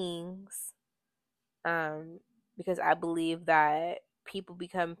things, um, because I believe that people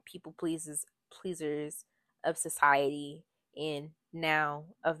become people pleasers of society and now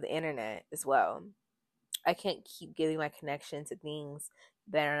of the internet as well. I can't keep giving my connection to things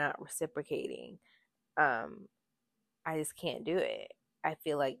that are not reciprocating. Um, I just can't do it. I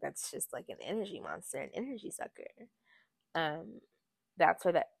feel like that's just like an energy monster, an energy sucker. Um, that's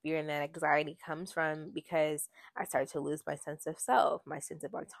where that fear and that anxiety comes from, because I started to lose my sense of self, my sense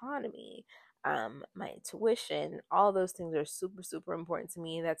of autonomy, my intuition. All those things are super, super important to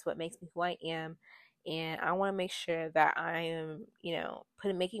me. That's what makes me who I am. And I want to make sure that I am,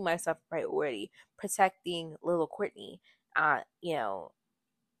 making myself a priority, protecting little Courtney,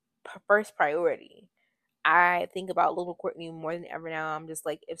 first priority. I think about little Courtney more than ever now. I'm just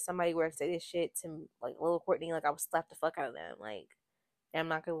like, if somebody were to say this shit to like little Courtney, like I would slap the fuck out of them. Like, I'm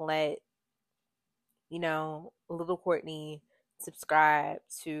not gonna let little Courtney subscribe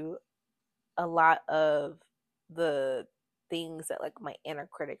to a lot of the things that like my inner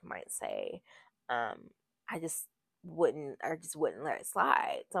critic might say. Um, I just wouldn't let it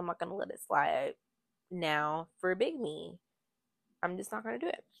slide. So I'm not gonna let it slide now for big me. I'm just not gonna do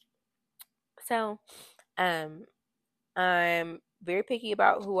it. So, um, I'm very picky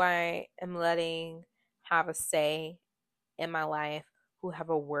about who I am letting have a say in my life, who have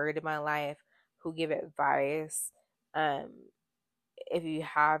a word in my life, who give advice. Um, if you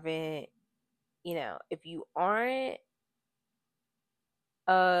haven't, if you aren't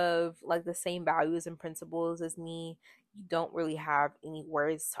of like the same values and principles as me, you don't really have any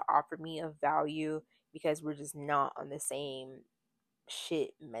words to offer me of value, because we're just not on the same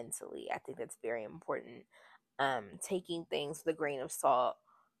shit mentally. I think that's very important. Taking things with a grain of salt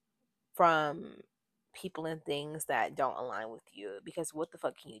from people and things that don't align with you, because what the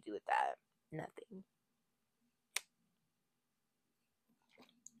fuck can you do with that? Nothing.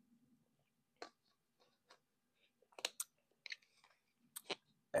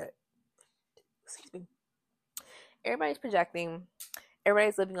 Excuse me. Everybody's projecting,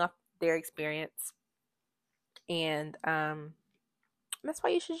 everybody's living off their experience, and that's why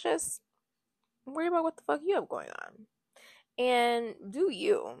you should just worry about what the fuck you have going on and do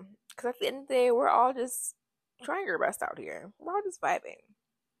you, because at the end of the day, we're all just trying our best out here. We're all just vibing.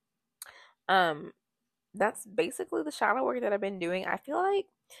 um that's basically the shadow work that I've been doing. I feel like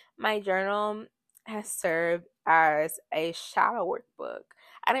my journal has served as a shadow work book.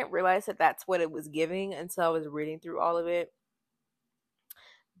 I didn't realize that that's what it was giving until I was reading through all of it.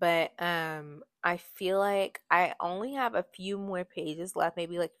 But I feel like I only have a few more pages left,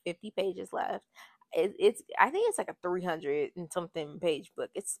 maybe like 50 pages left. It's I think it's like a 300 and something page book.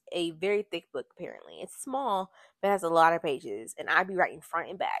 It's a very thick book apparently. It's small, but it has a lot of pages, and I be writing front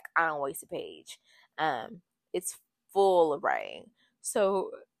and back. I don't waste a page. It's full of writing.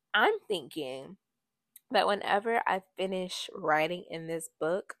 So I'm thinking that whenever I finish writing in this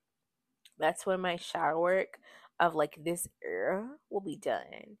book, that's when my shadow work of like this era will be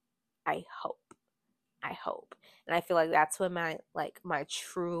done. I hope. I hope. And I feel like that's when my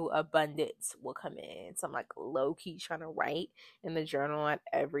true abundance will come in. So I'm like low key trying to write in the journal at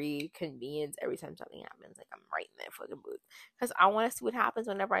every convenience, every time something happens. Like I'm writing that fucking book. Because I want to see what happens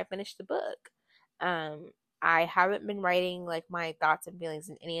whenever I finish the book. Um I haven't been writing like my thoughts and feelings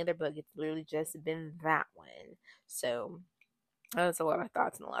in any other book. It's literally just been that one. So there's a lot of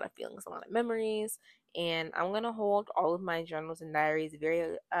thoughts and a lot of feelings, a lot of memories. And I'm gonna hold all of my journals and diaries very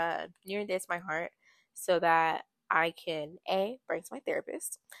near and dear to my heart, so that I can bring to my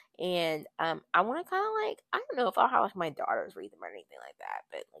therapist. And I want to kind of like, I don't know if I'll have like my daughters read them or anything like that,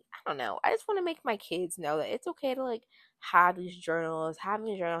 but like I don't know. I just want to make my kids know that it's okay to like have these journals. Having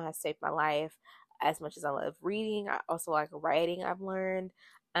a journal has saved my life. As much as I love reading, I also like writing. I've learned.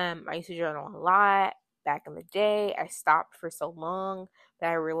 I used to journal a lot back in the day. I stopped for so long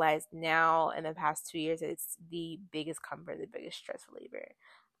that I realized now in the past 2 years that it's the biggest comfort, the biggest stress reliever.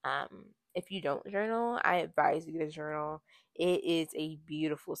 If you don't journal, I advise you to journal. It is a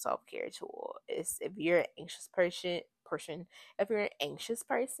beautiful self care tool. It's if you're an anxious if you're an anxious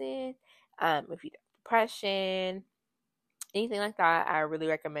person, if you have depression, anything like that, I really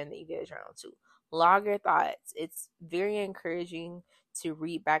recommend that you get a journal too. Log your thoughts. It's very encouraging to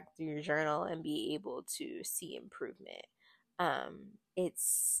read back through your journal and be able to see improvement.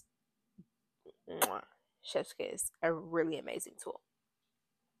 It's mwah, chef's kiss, a really amazing tool.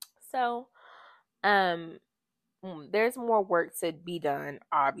 So, um, there's more work to be done.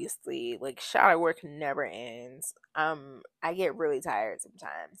 Obviously, like shadow work never ends. I get really tired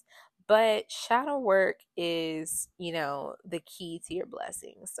sometimes, but shadow work is, the key to your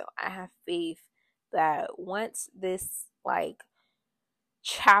blessings. So I have faith that once this like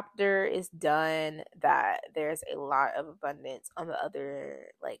chapter is done, that there's a lot of abundance on the other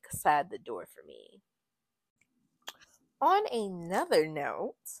like side of the door for me. On another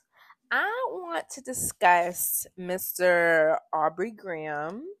note, I want to discuss Mr. Aubrey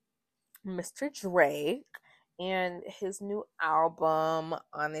Graham, Mr. Drake, and his new album,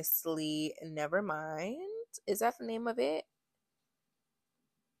 Honestly Nevermind. Is that the name of it?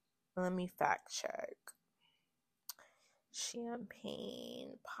 Let me fact check.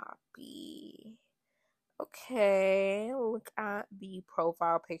 Champagne Poppy. Okay, look at the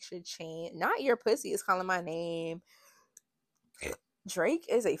profile picture change. Not your pussy is calling my name. Drake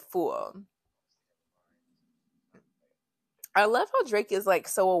is a fool. I love how Drake is like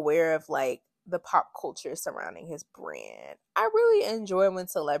so aware of like the pop culture surrounding his brand. I really enjoy when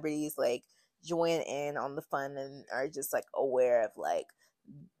celebrities like join in on the fun and are just like aware of like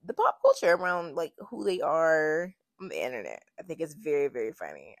the pop culture around like who they are on the internet. I think it's very, very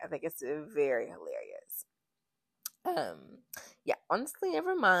funny. I think it's very hilarious. Um, yeah, honestly,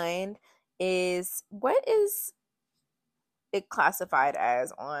 never mind. Is what is it classified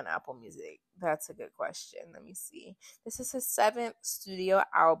as on Apple Music? That's a good question. Let me see. This is his seventh studio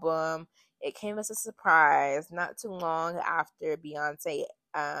album. It came as a surprise not too long after Beyonce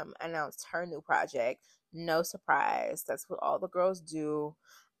announced her new project. No surprise. That's what all the girls do.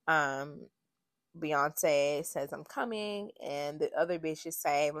 Um, Beyonce says I'm coming, and the other bitches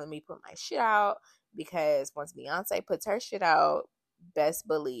say, let me put my shit out, because once Beyonce puts her shit out, best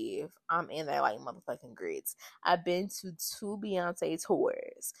believe I'm in there like motherfucking grits. I've been to two Beyonce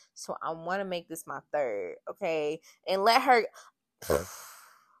tours, so I want to make this my third, okay? And let her.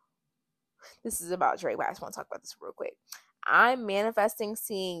 This is about Drake, but I just want to talk about this real quick. I'm manifesting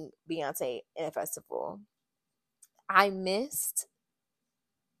seeing Beyonce in a festival. I missed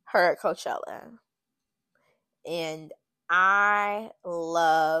her at Coachella. And I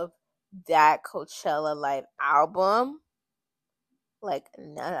love that Coachella Live album like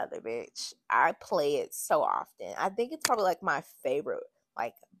none other, bitch. I play it so often. I think it's probably like my favorite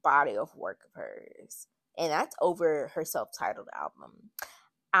like body of work of hers. And that's over her self-titled album.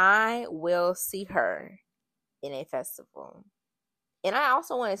 I will see her in a festival. And I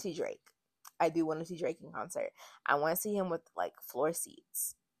also want to see Drake. I do want to see Drake in concert. I want to see him with like floor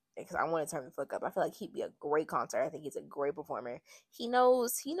seats because I want to turn the fuck up. I feel like he'd be a great concert. I think he's a great performer. He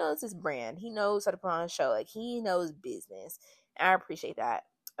knows his brand. He knows how to put on a show. Like he knows business. And I appreciate that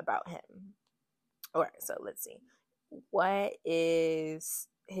about him. All right, so let's see. What is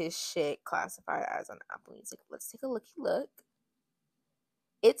his shit classified as on Apple Music? Let's take a looky look.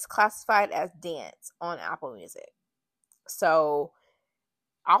 It's classified as dance on Apple Music. So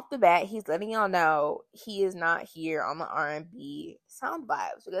off the bat, he's letting y'all know he is not here on the R&B sound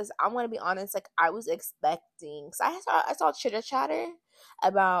vibes, because I'm gonna be honest, like I was expecting, because I saw chitter chatter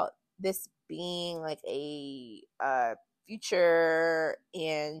about this being like a Future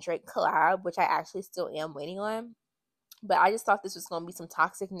and Drake collab, which I actually still am waiting on, but I just thought this was gonna be some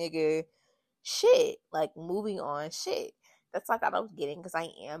toxic nigga shit, like moving on shit. That's like what I was getting, because I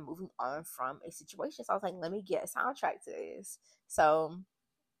am moving on from a situation. So I was like, let me get a soundtrack to this. So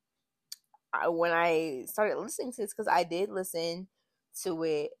when I started listening to this, because I did listen to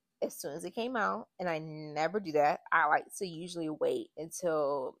it as soon as it came out, and I never do that. I like to usually wait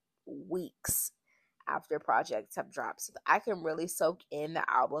until weeks after projects have dropped so that I can really soak in the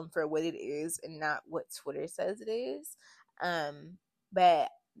album for what it is and not what Twitter says it is. But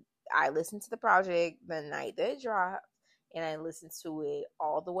I listened to the project the night that it dropped, and I listened to it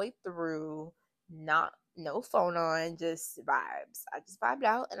all the way through, not no phone on, just vibes. I just vibed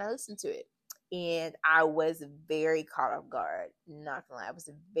out and I listened to it. And I was very caught off guard. Not gonna lie, I was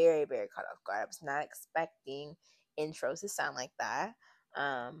very, very caught off guard. I was not expecting intros to sound like that.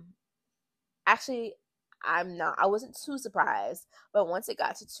 Actually, I wasn't too surprised, but once it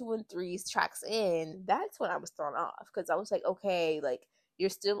got to 2 and 3's tracks in, that's when I was thrown off, because I was like, okay, like you're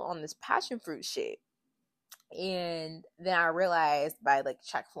still on this passion fruit shit. And then I realized by like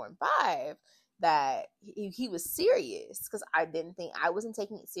track 4 and 5 that he was serious, because I wasn't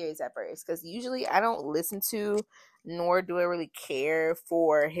taking it serious at first, because usually I don't listen to nor do I really care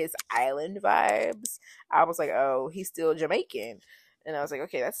for his island vibes. I was like, oh, he's still Jamaican, and I was like,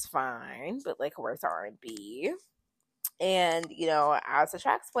 okay, that's fine, but like where's R&B? And as the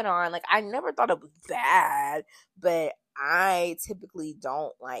tracks went on, like I never thought it was bad, but I typically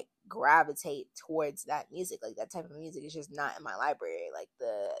don't like gravitate towards that music. Like that type of music is just not in my library, like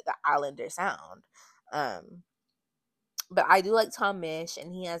the islander sound. um but I do like Tom Misch,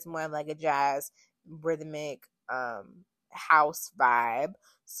 and he has more of like a jazz rhythmic house vibe.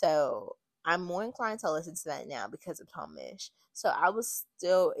 So I'm more inclined to listen to that now because of Tom Misch. So I was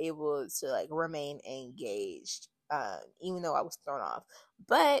still able to like remain engaged, even though I was thrown off.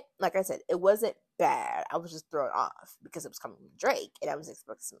 But like I said, it wasn't bad. I was just thrown off because it was coming from Drake and I was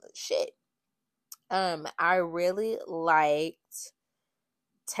expecting some other shit. I really liked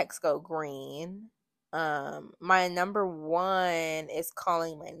Text Go Green. My number one is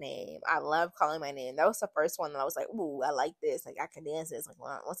Calling My Name. I love Calling My Name. That was the first one that I was like, ooh, I like this. Like, I can dance this. Like,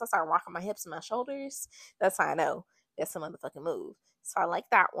 once I start rocking my hips and my shoulders, that's how I know that's a motherfucking move. So I like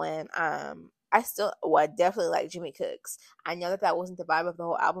that one. I definitely like Jimmy Cooks. I know that wasn't the vibe of the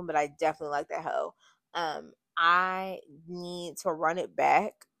whole album, but I definitely like that hoe. I need to run it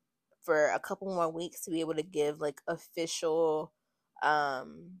back for a couple more weeks to be able to give like official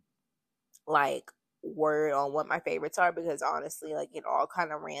like word on what my favorites are, because honestly, like, it all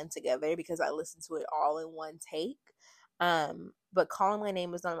kind of ran together because I listened to it all in one take. But Calling My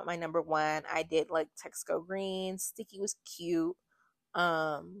Name was on my number one. I did like Text Go Green. Sticky was cute.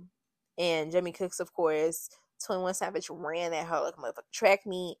 Um and Jimmy Cooks, of course. 21 Savage ran that whole like motherfucking track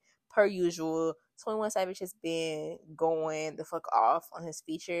meet per usual. 21 Savage has been going the fuck off on his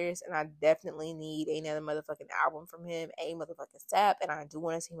features, and I definitely need another motherfucking album from him, a motherfucking step, and I do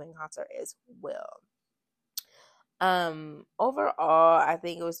want to see him in concert as well. Overall, I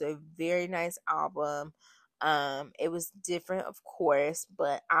think it was a very nice album. It was different, of course,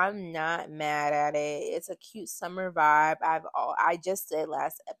 but I'm not mad at it. It's a cute summer vibe. I just said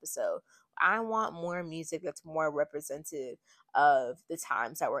last episode, I want more music that's more representative of the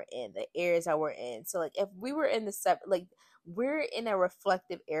times that we're in, the eras that we're in. So like if we were in we're in a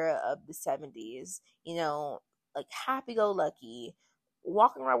reflective era of the 70s, like happy go lucky,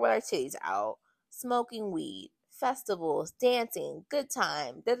 walking around with our titties out, smoking weed, festivals, dancing, good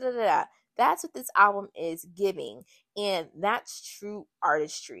time, da da da da. That's what this album is giving, and that's true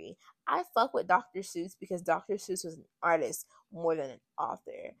artistry. I fuck with Dr. Seuss because Dr. Seuss was an artist more than an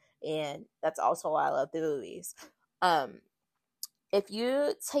author, and that's also why I love the movies. If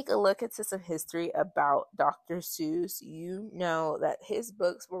you take a look into some history about Dr. Seuss, you know that his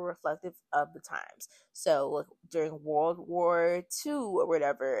books were reflective of the times. So, like, during World War II or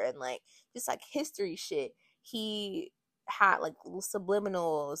whatever, and like just like history shit, he had like little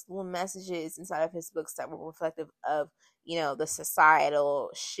subliminals, little messages inside of his books that were reflective of, the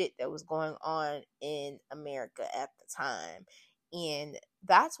societal shit that was going on in America at the time. And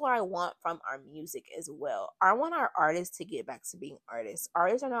that's what I want from our music as well. I want our artists to get back to being artists.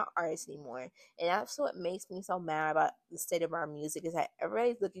 Artists are not artists anymore. And that's what makes me so mad about the state of our music, is that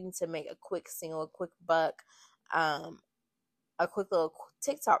everybody's looking to make a quick single, a quick buck, a quick little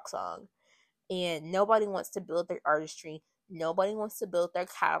TikTok song. And nobody wants to build their artistry. Nobody wants to build their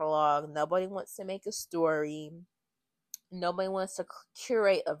catalog. Nobody wants to make a story. Nobody wants to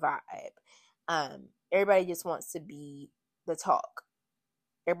curate a vibe. Everybody just wants to be the talk.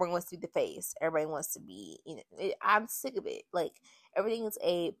 Everyone wants to be the face. Everybody wants to be, I'm sick of it. Like, everything is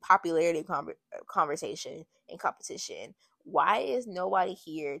a popularity conversation and competition. Why is nobody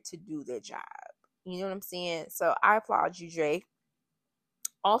here to do their job? You know what I'm saying? So I applaud you, Drake.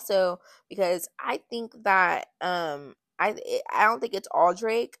 Also, because I think that I don't think it's all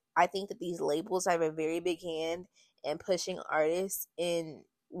Drake. I think that these labels have a very big hand in pushing artists in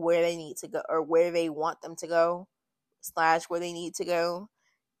where they need to go, or where they want them to go, / where they need to go.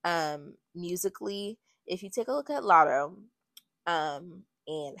 Musically, if you take a look at Lotto,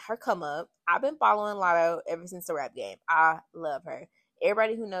 and her come up, I've been following Lotto ever since the rap game. I love her.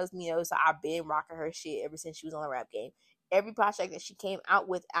 Everybody who knows me knows that I've been rocking her shit ever since she was on the rap game. Every project that she came out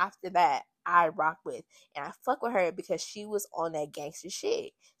with after that, I rock with. And I fuck with her because she was on that gangster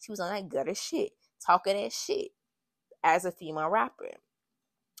shit. She was on that gutter shit, talking that shit as a female rapper.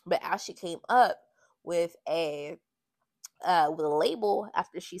 But as she came up with a label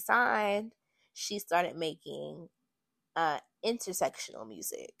after she signed, she started making intersectional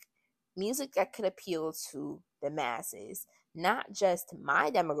music that could appeal to the masses, not just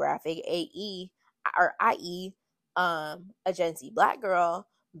my demographic, i.e., a Gen Z Black girl,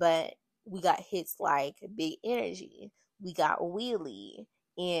 but we got hits like Big Energy, we got Wheelie,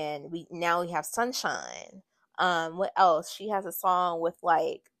 and we have Sunshine. What else? She has a song with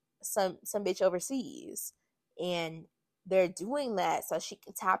like some bitch overseas, and they're doing that so she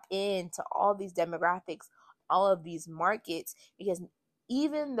can tap into all these demographics, all of these markets, because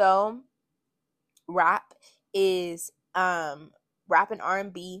even though rap is rap and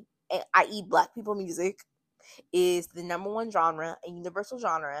R&B, i.e. Black people music, is the number one genre, a universal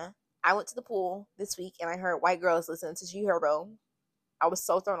genre. I went to the pool this week and I heard white girls listening to G Herbo. I was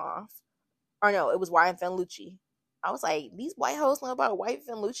so thrown off. Or no, it was YFN Lucci. I was like, these white hoes know about YFN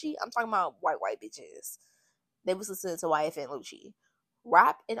Lucci? I'm talking about white bitches. They was listening to YFN Lucci.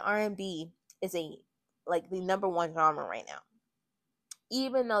 Rap and R&B is the number one genre right now.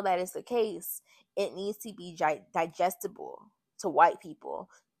 Even though that is the case, it needs to be digestible to white people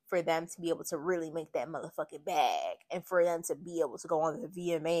for them to be able to really make that motherfucking bag, and for them to be able to go on the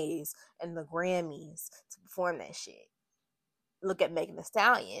VMAs and the Grammys to perform that shit. Look at Megan Thee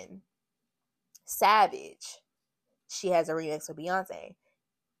Stallion. Savage. She has a remix with Beyonce.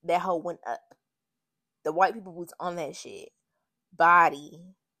 That hoe went up. The white people was on that shit. Body,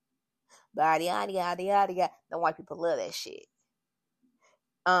 yada yada yada yada. The white people love that shit.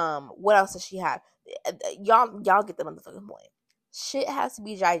 What else does she have? Y'all get the motherfucking point. Shit has to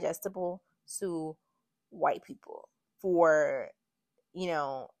be digestible to white people, for, you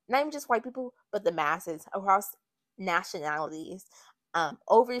know, not even just white people, but the masses across nationalities.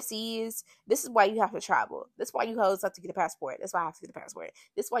 Overseas, this is why you have to travel. This is why you have to get a passport. That's why I have to get a passport.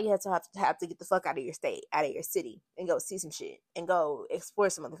 This is why you have to get the fuck out of your state, out of your city, and go see some shit, and go explore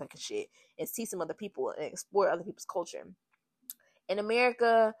some motherfucking shit, and see some other people, and explore other people's culture. In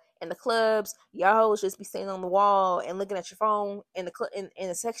America, in the clubs, y'all hoes just be sitting on the wall and looking at your phone in the in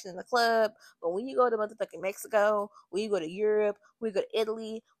a section in the club. But when you go to motherfucking Mexico, when you go to Europe, when you go to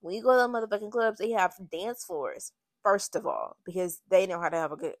Italy, when you go to the motherfucking clubs, they have dance floors, first of all, because they know how to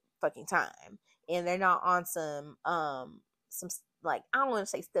have a good fucking time, and they're not on some, like, I don't want to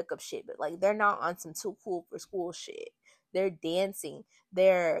say stuck up shit, but like they're not on some too cool for school shit. They're dancing.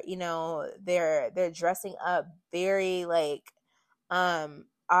 They're, you know, they're dressing up very like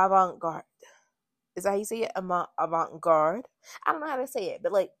avant-garde. Is that how you say it? Avant-garde. I don't know how to say it,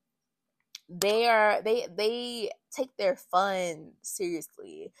 but like they take their fun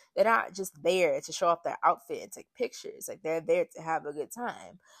seriously. They're not just there to show off their outfit and take pictures. Like, they're there to have a good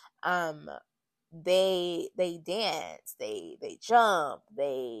time. They dance, they jump,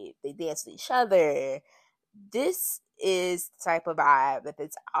 they dance with each other. This is the type of vibe that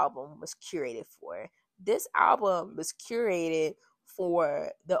this album was curated for. This album was curated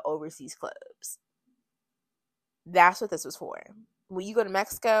for the overseas clubs. That's what this was for. When you go to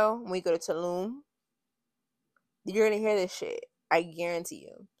Mexico, when you go to Tulum, you're gonna hear this shit. I guarantee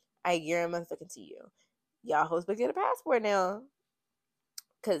you. I guarantee you. Y'all hoes better get a passport now,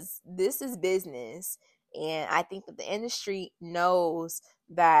 because this is business, and I think that the industry knows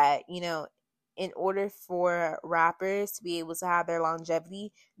that, you know, in order for rappers to be able to have their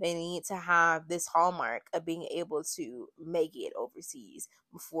longevity, they need to have this hallmark of being able to make it overseas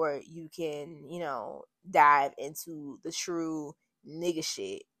before you can, you know, dive into the true nigga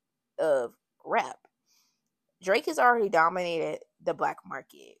shit of rap. Drake has already dominated the black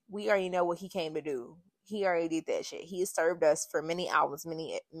market. We already know what he came to do. He already did that shit. He has served us for many albums,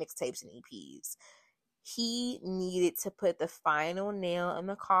 many mixtapes and EPs. He needed to put the final nail in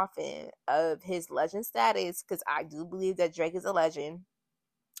the coffin of his legend status, because I do believe that Drake is a legend.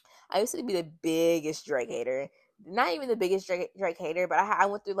 I used to be the biggest Drake hater. Not even the biggest Drake hater, but I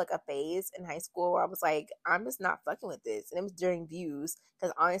went through like a phase in high school where I was like, I'm just not fucking with this. And it was during Views,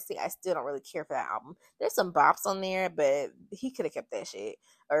 because honestly, I still don't really care for that album. There's some bops on there, but he could have kept that shit,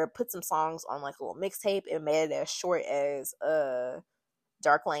 or put some songs on like a little mixtape and made it as short as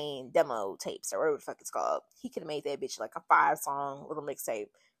Dark Lane demo tapes, or whatever the fuck it's called. He could have made that bitch like a 5-song little mixtape.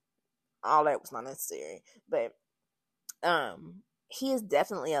 All that was not necessary, but he is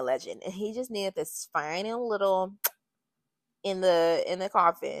definitely a legend, and he just needed this final little in the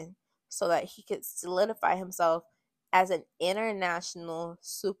coffin so that he could solidify himself as an international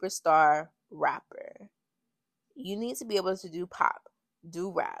superstar rapper. You need to be able to do pop,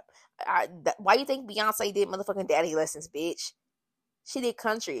 do rap. Why you think Beyonce did motherfucking Daddy Lessons, bitch? She did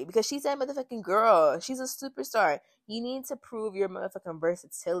country because she's that motherfucking girl. She's a superstar. You need to prove your motherfucking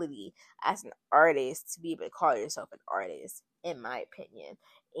versatility as an artist to be able to call yourself an artist, in my opinion.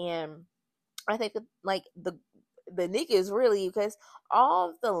 And I think that, like, the niggas really, because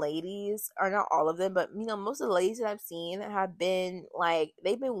all of the ladies, or not all of them, but, you know, most of the ladies that I've seen have been like,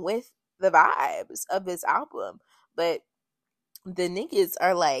 they've been with the vibes of this album, but the niggas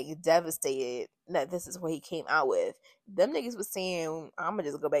are like devastated that this is what he came out with. Them niggas was saying, I'm gonna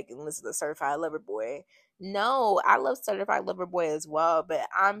just go back and listen to Certified Lover Boy. No, I love Certified Lover Boy as well, but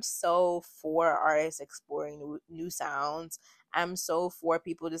I'm so for artists exploring new sounds. I'm so for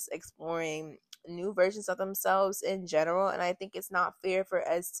people just exploring new versions of themselves in general, and I think it's not fair for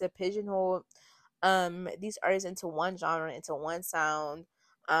us to pigeonhole these artists into one genre, into one sound.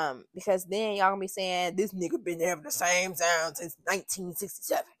 Because then y'all gonna be saying this nigga been having the same sound since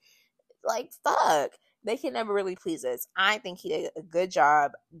 1967. Like, fuck. They can never really please us. I think he did a good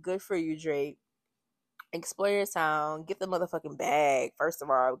job. Good for you, Drake. Explore your sound. Get the motherfucking bag, first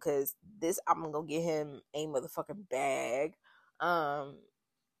of all, because this album gonna get him a motherfucking bag. Y'all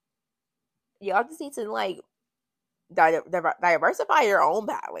just need to, like, diversify your own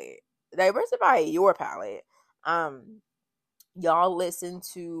palette. diversify your palette. Y'all listen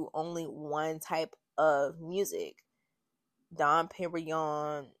to only one type of music, Dom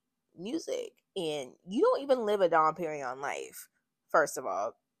Perignon music, and you don't even live a Dom Perignon life. First of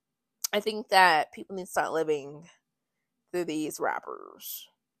all, I think that people need to start living through these rappers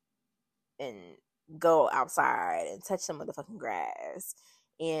and go outside and touch some motherfucking grass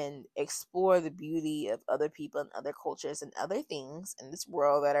and explore the beauty of other people and other cultures and other things in this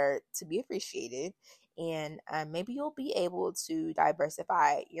world that are to be appreciated. And maybe you'll be able to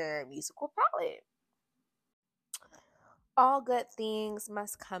diversify your musical palette. All good things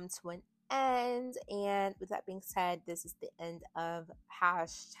must come to an end. And with that being said, this is the end of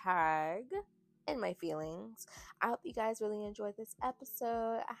hashtag In My Feelings. I hope you guys really enjoyed this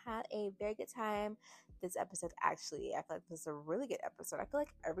episode. I had a very good time. This episode, actually, I feel like this is a really good episode. I feel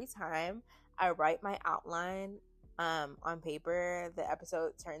like every time I write my outline on paper, the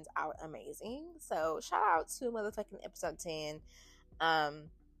episode turns out amazing. So shout out to motherfucking episode 10.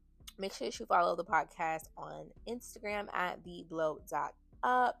 Make sure you follow the podcast on Instagram at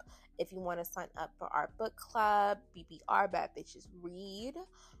theblow.up. If you want to sign up for our book club, BBR, Bad Bitches Read,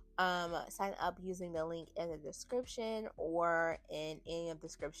 sign up using the link in the description or in any of the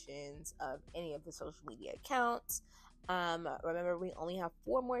descriptions of any of the social media accounts. Remember, we only have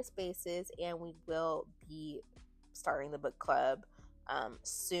 4 more spaces, and we will be starting the book club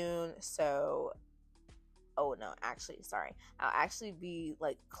soon. So I'll actually be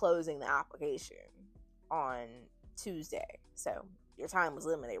like closing the application on Tuesday. So your time was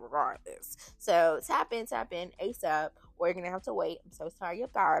limited regardless. So tap in ASAP, or you're gonna have to wait. I'm so sorry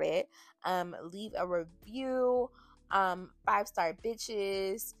about it. Leave a review, 5-star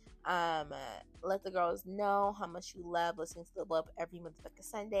bitches. Let the girls know how much you love listening to the Blow Up every motherfucking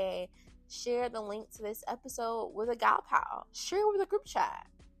Sunday. Share the link to this episode with a gal pal. Share it with a group chat.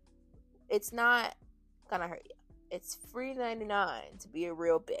 It's not gonna hurt you. It's free $99 to be a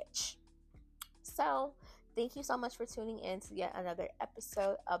real bitch. So thank you so much for tuning in to yet another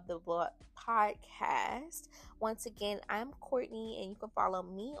episode of the Blow Up Podcast. Once again, I'm Courtney, and you can follow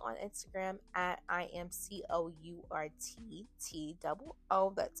me on Instagram at IMCOURTTOO.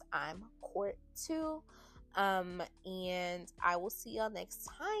 That's I'm Court 2. And I will see y'all next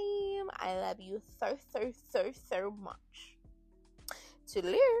time. I love you so much.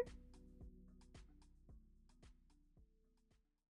 Toodaloo.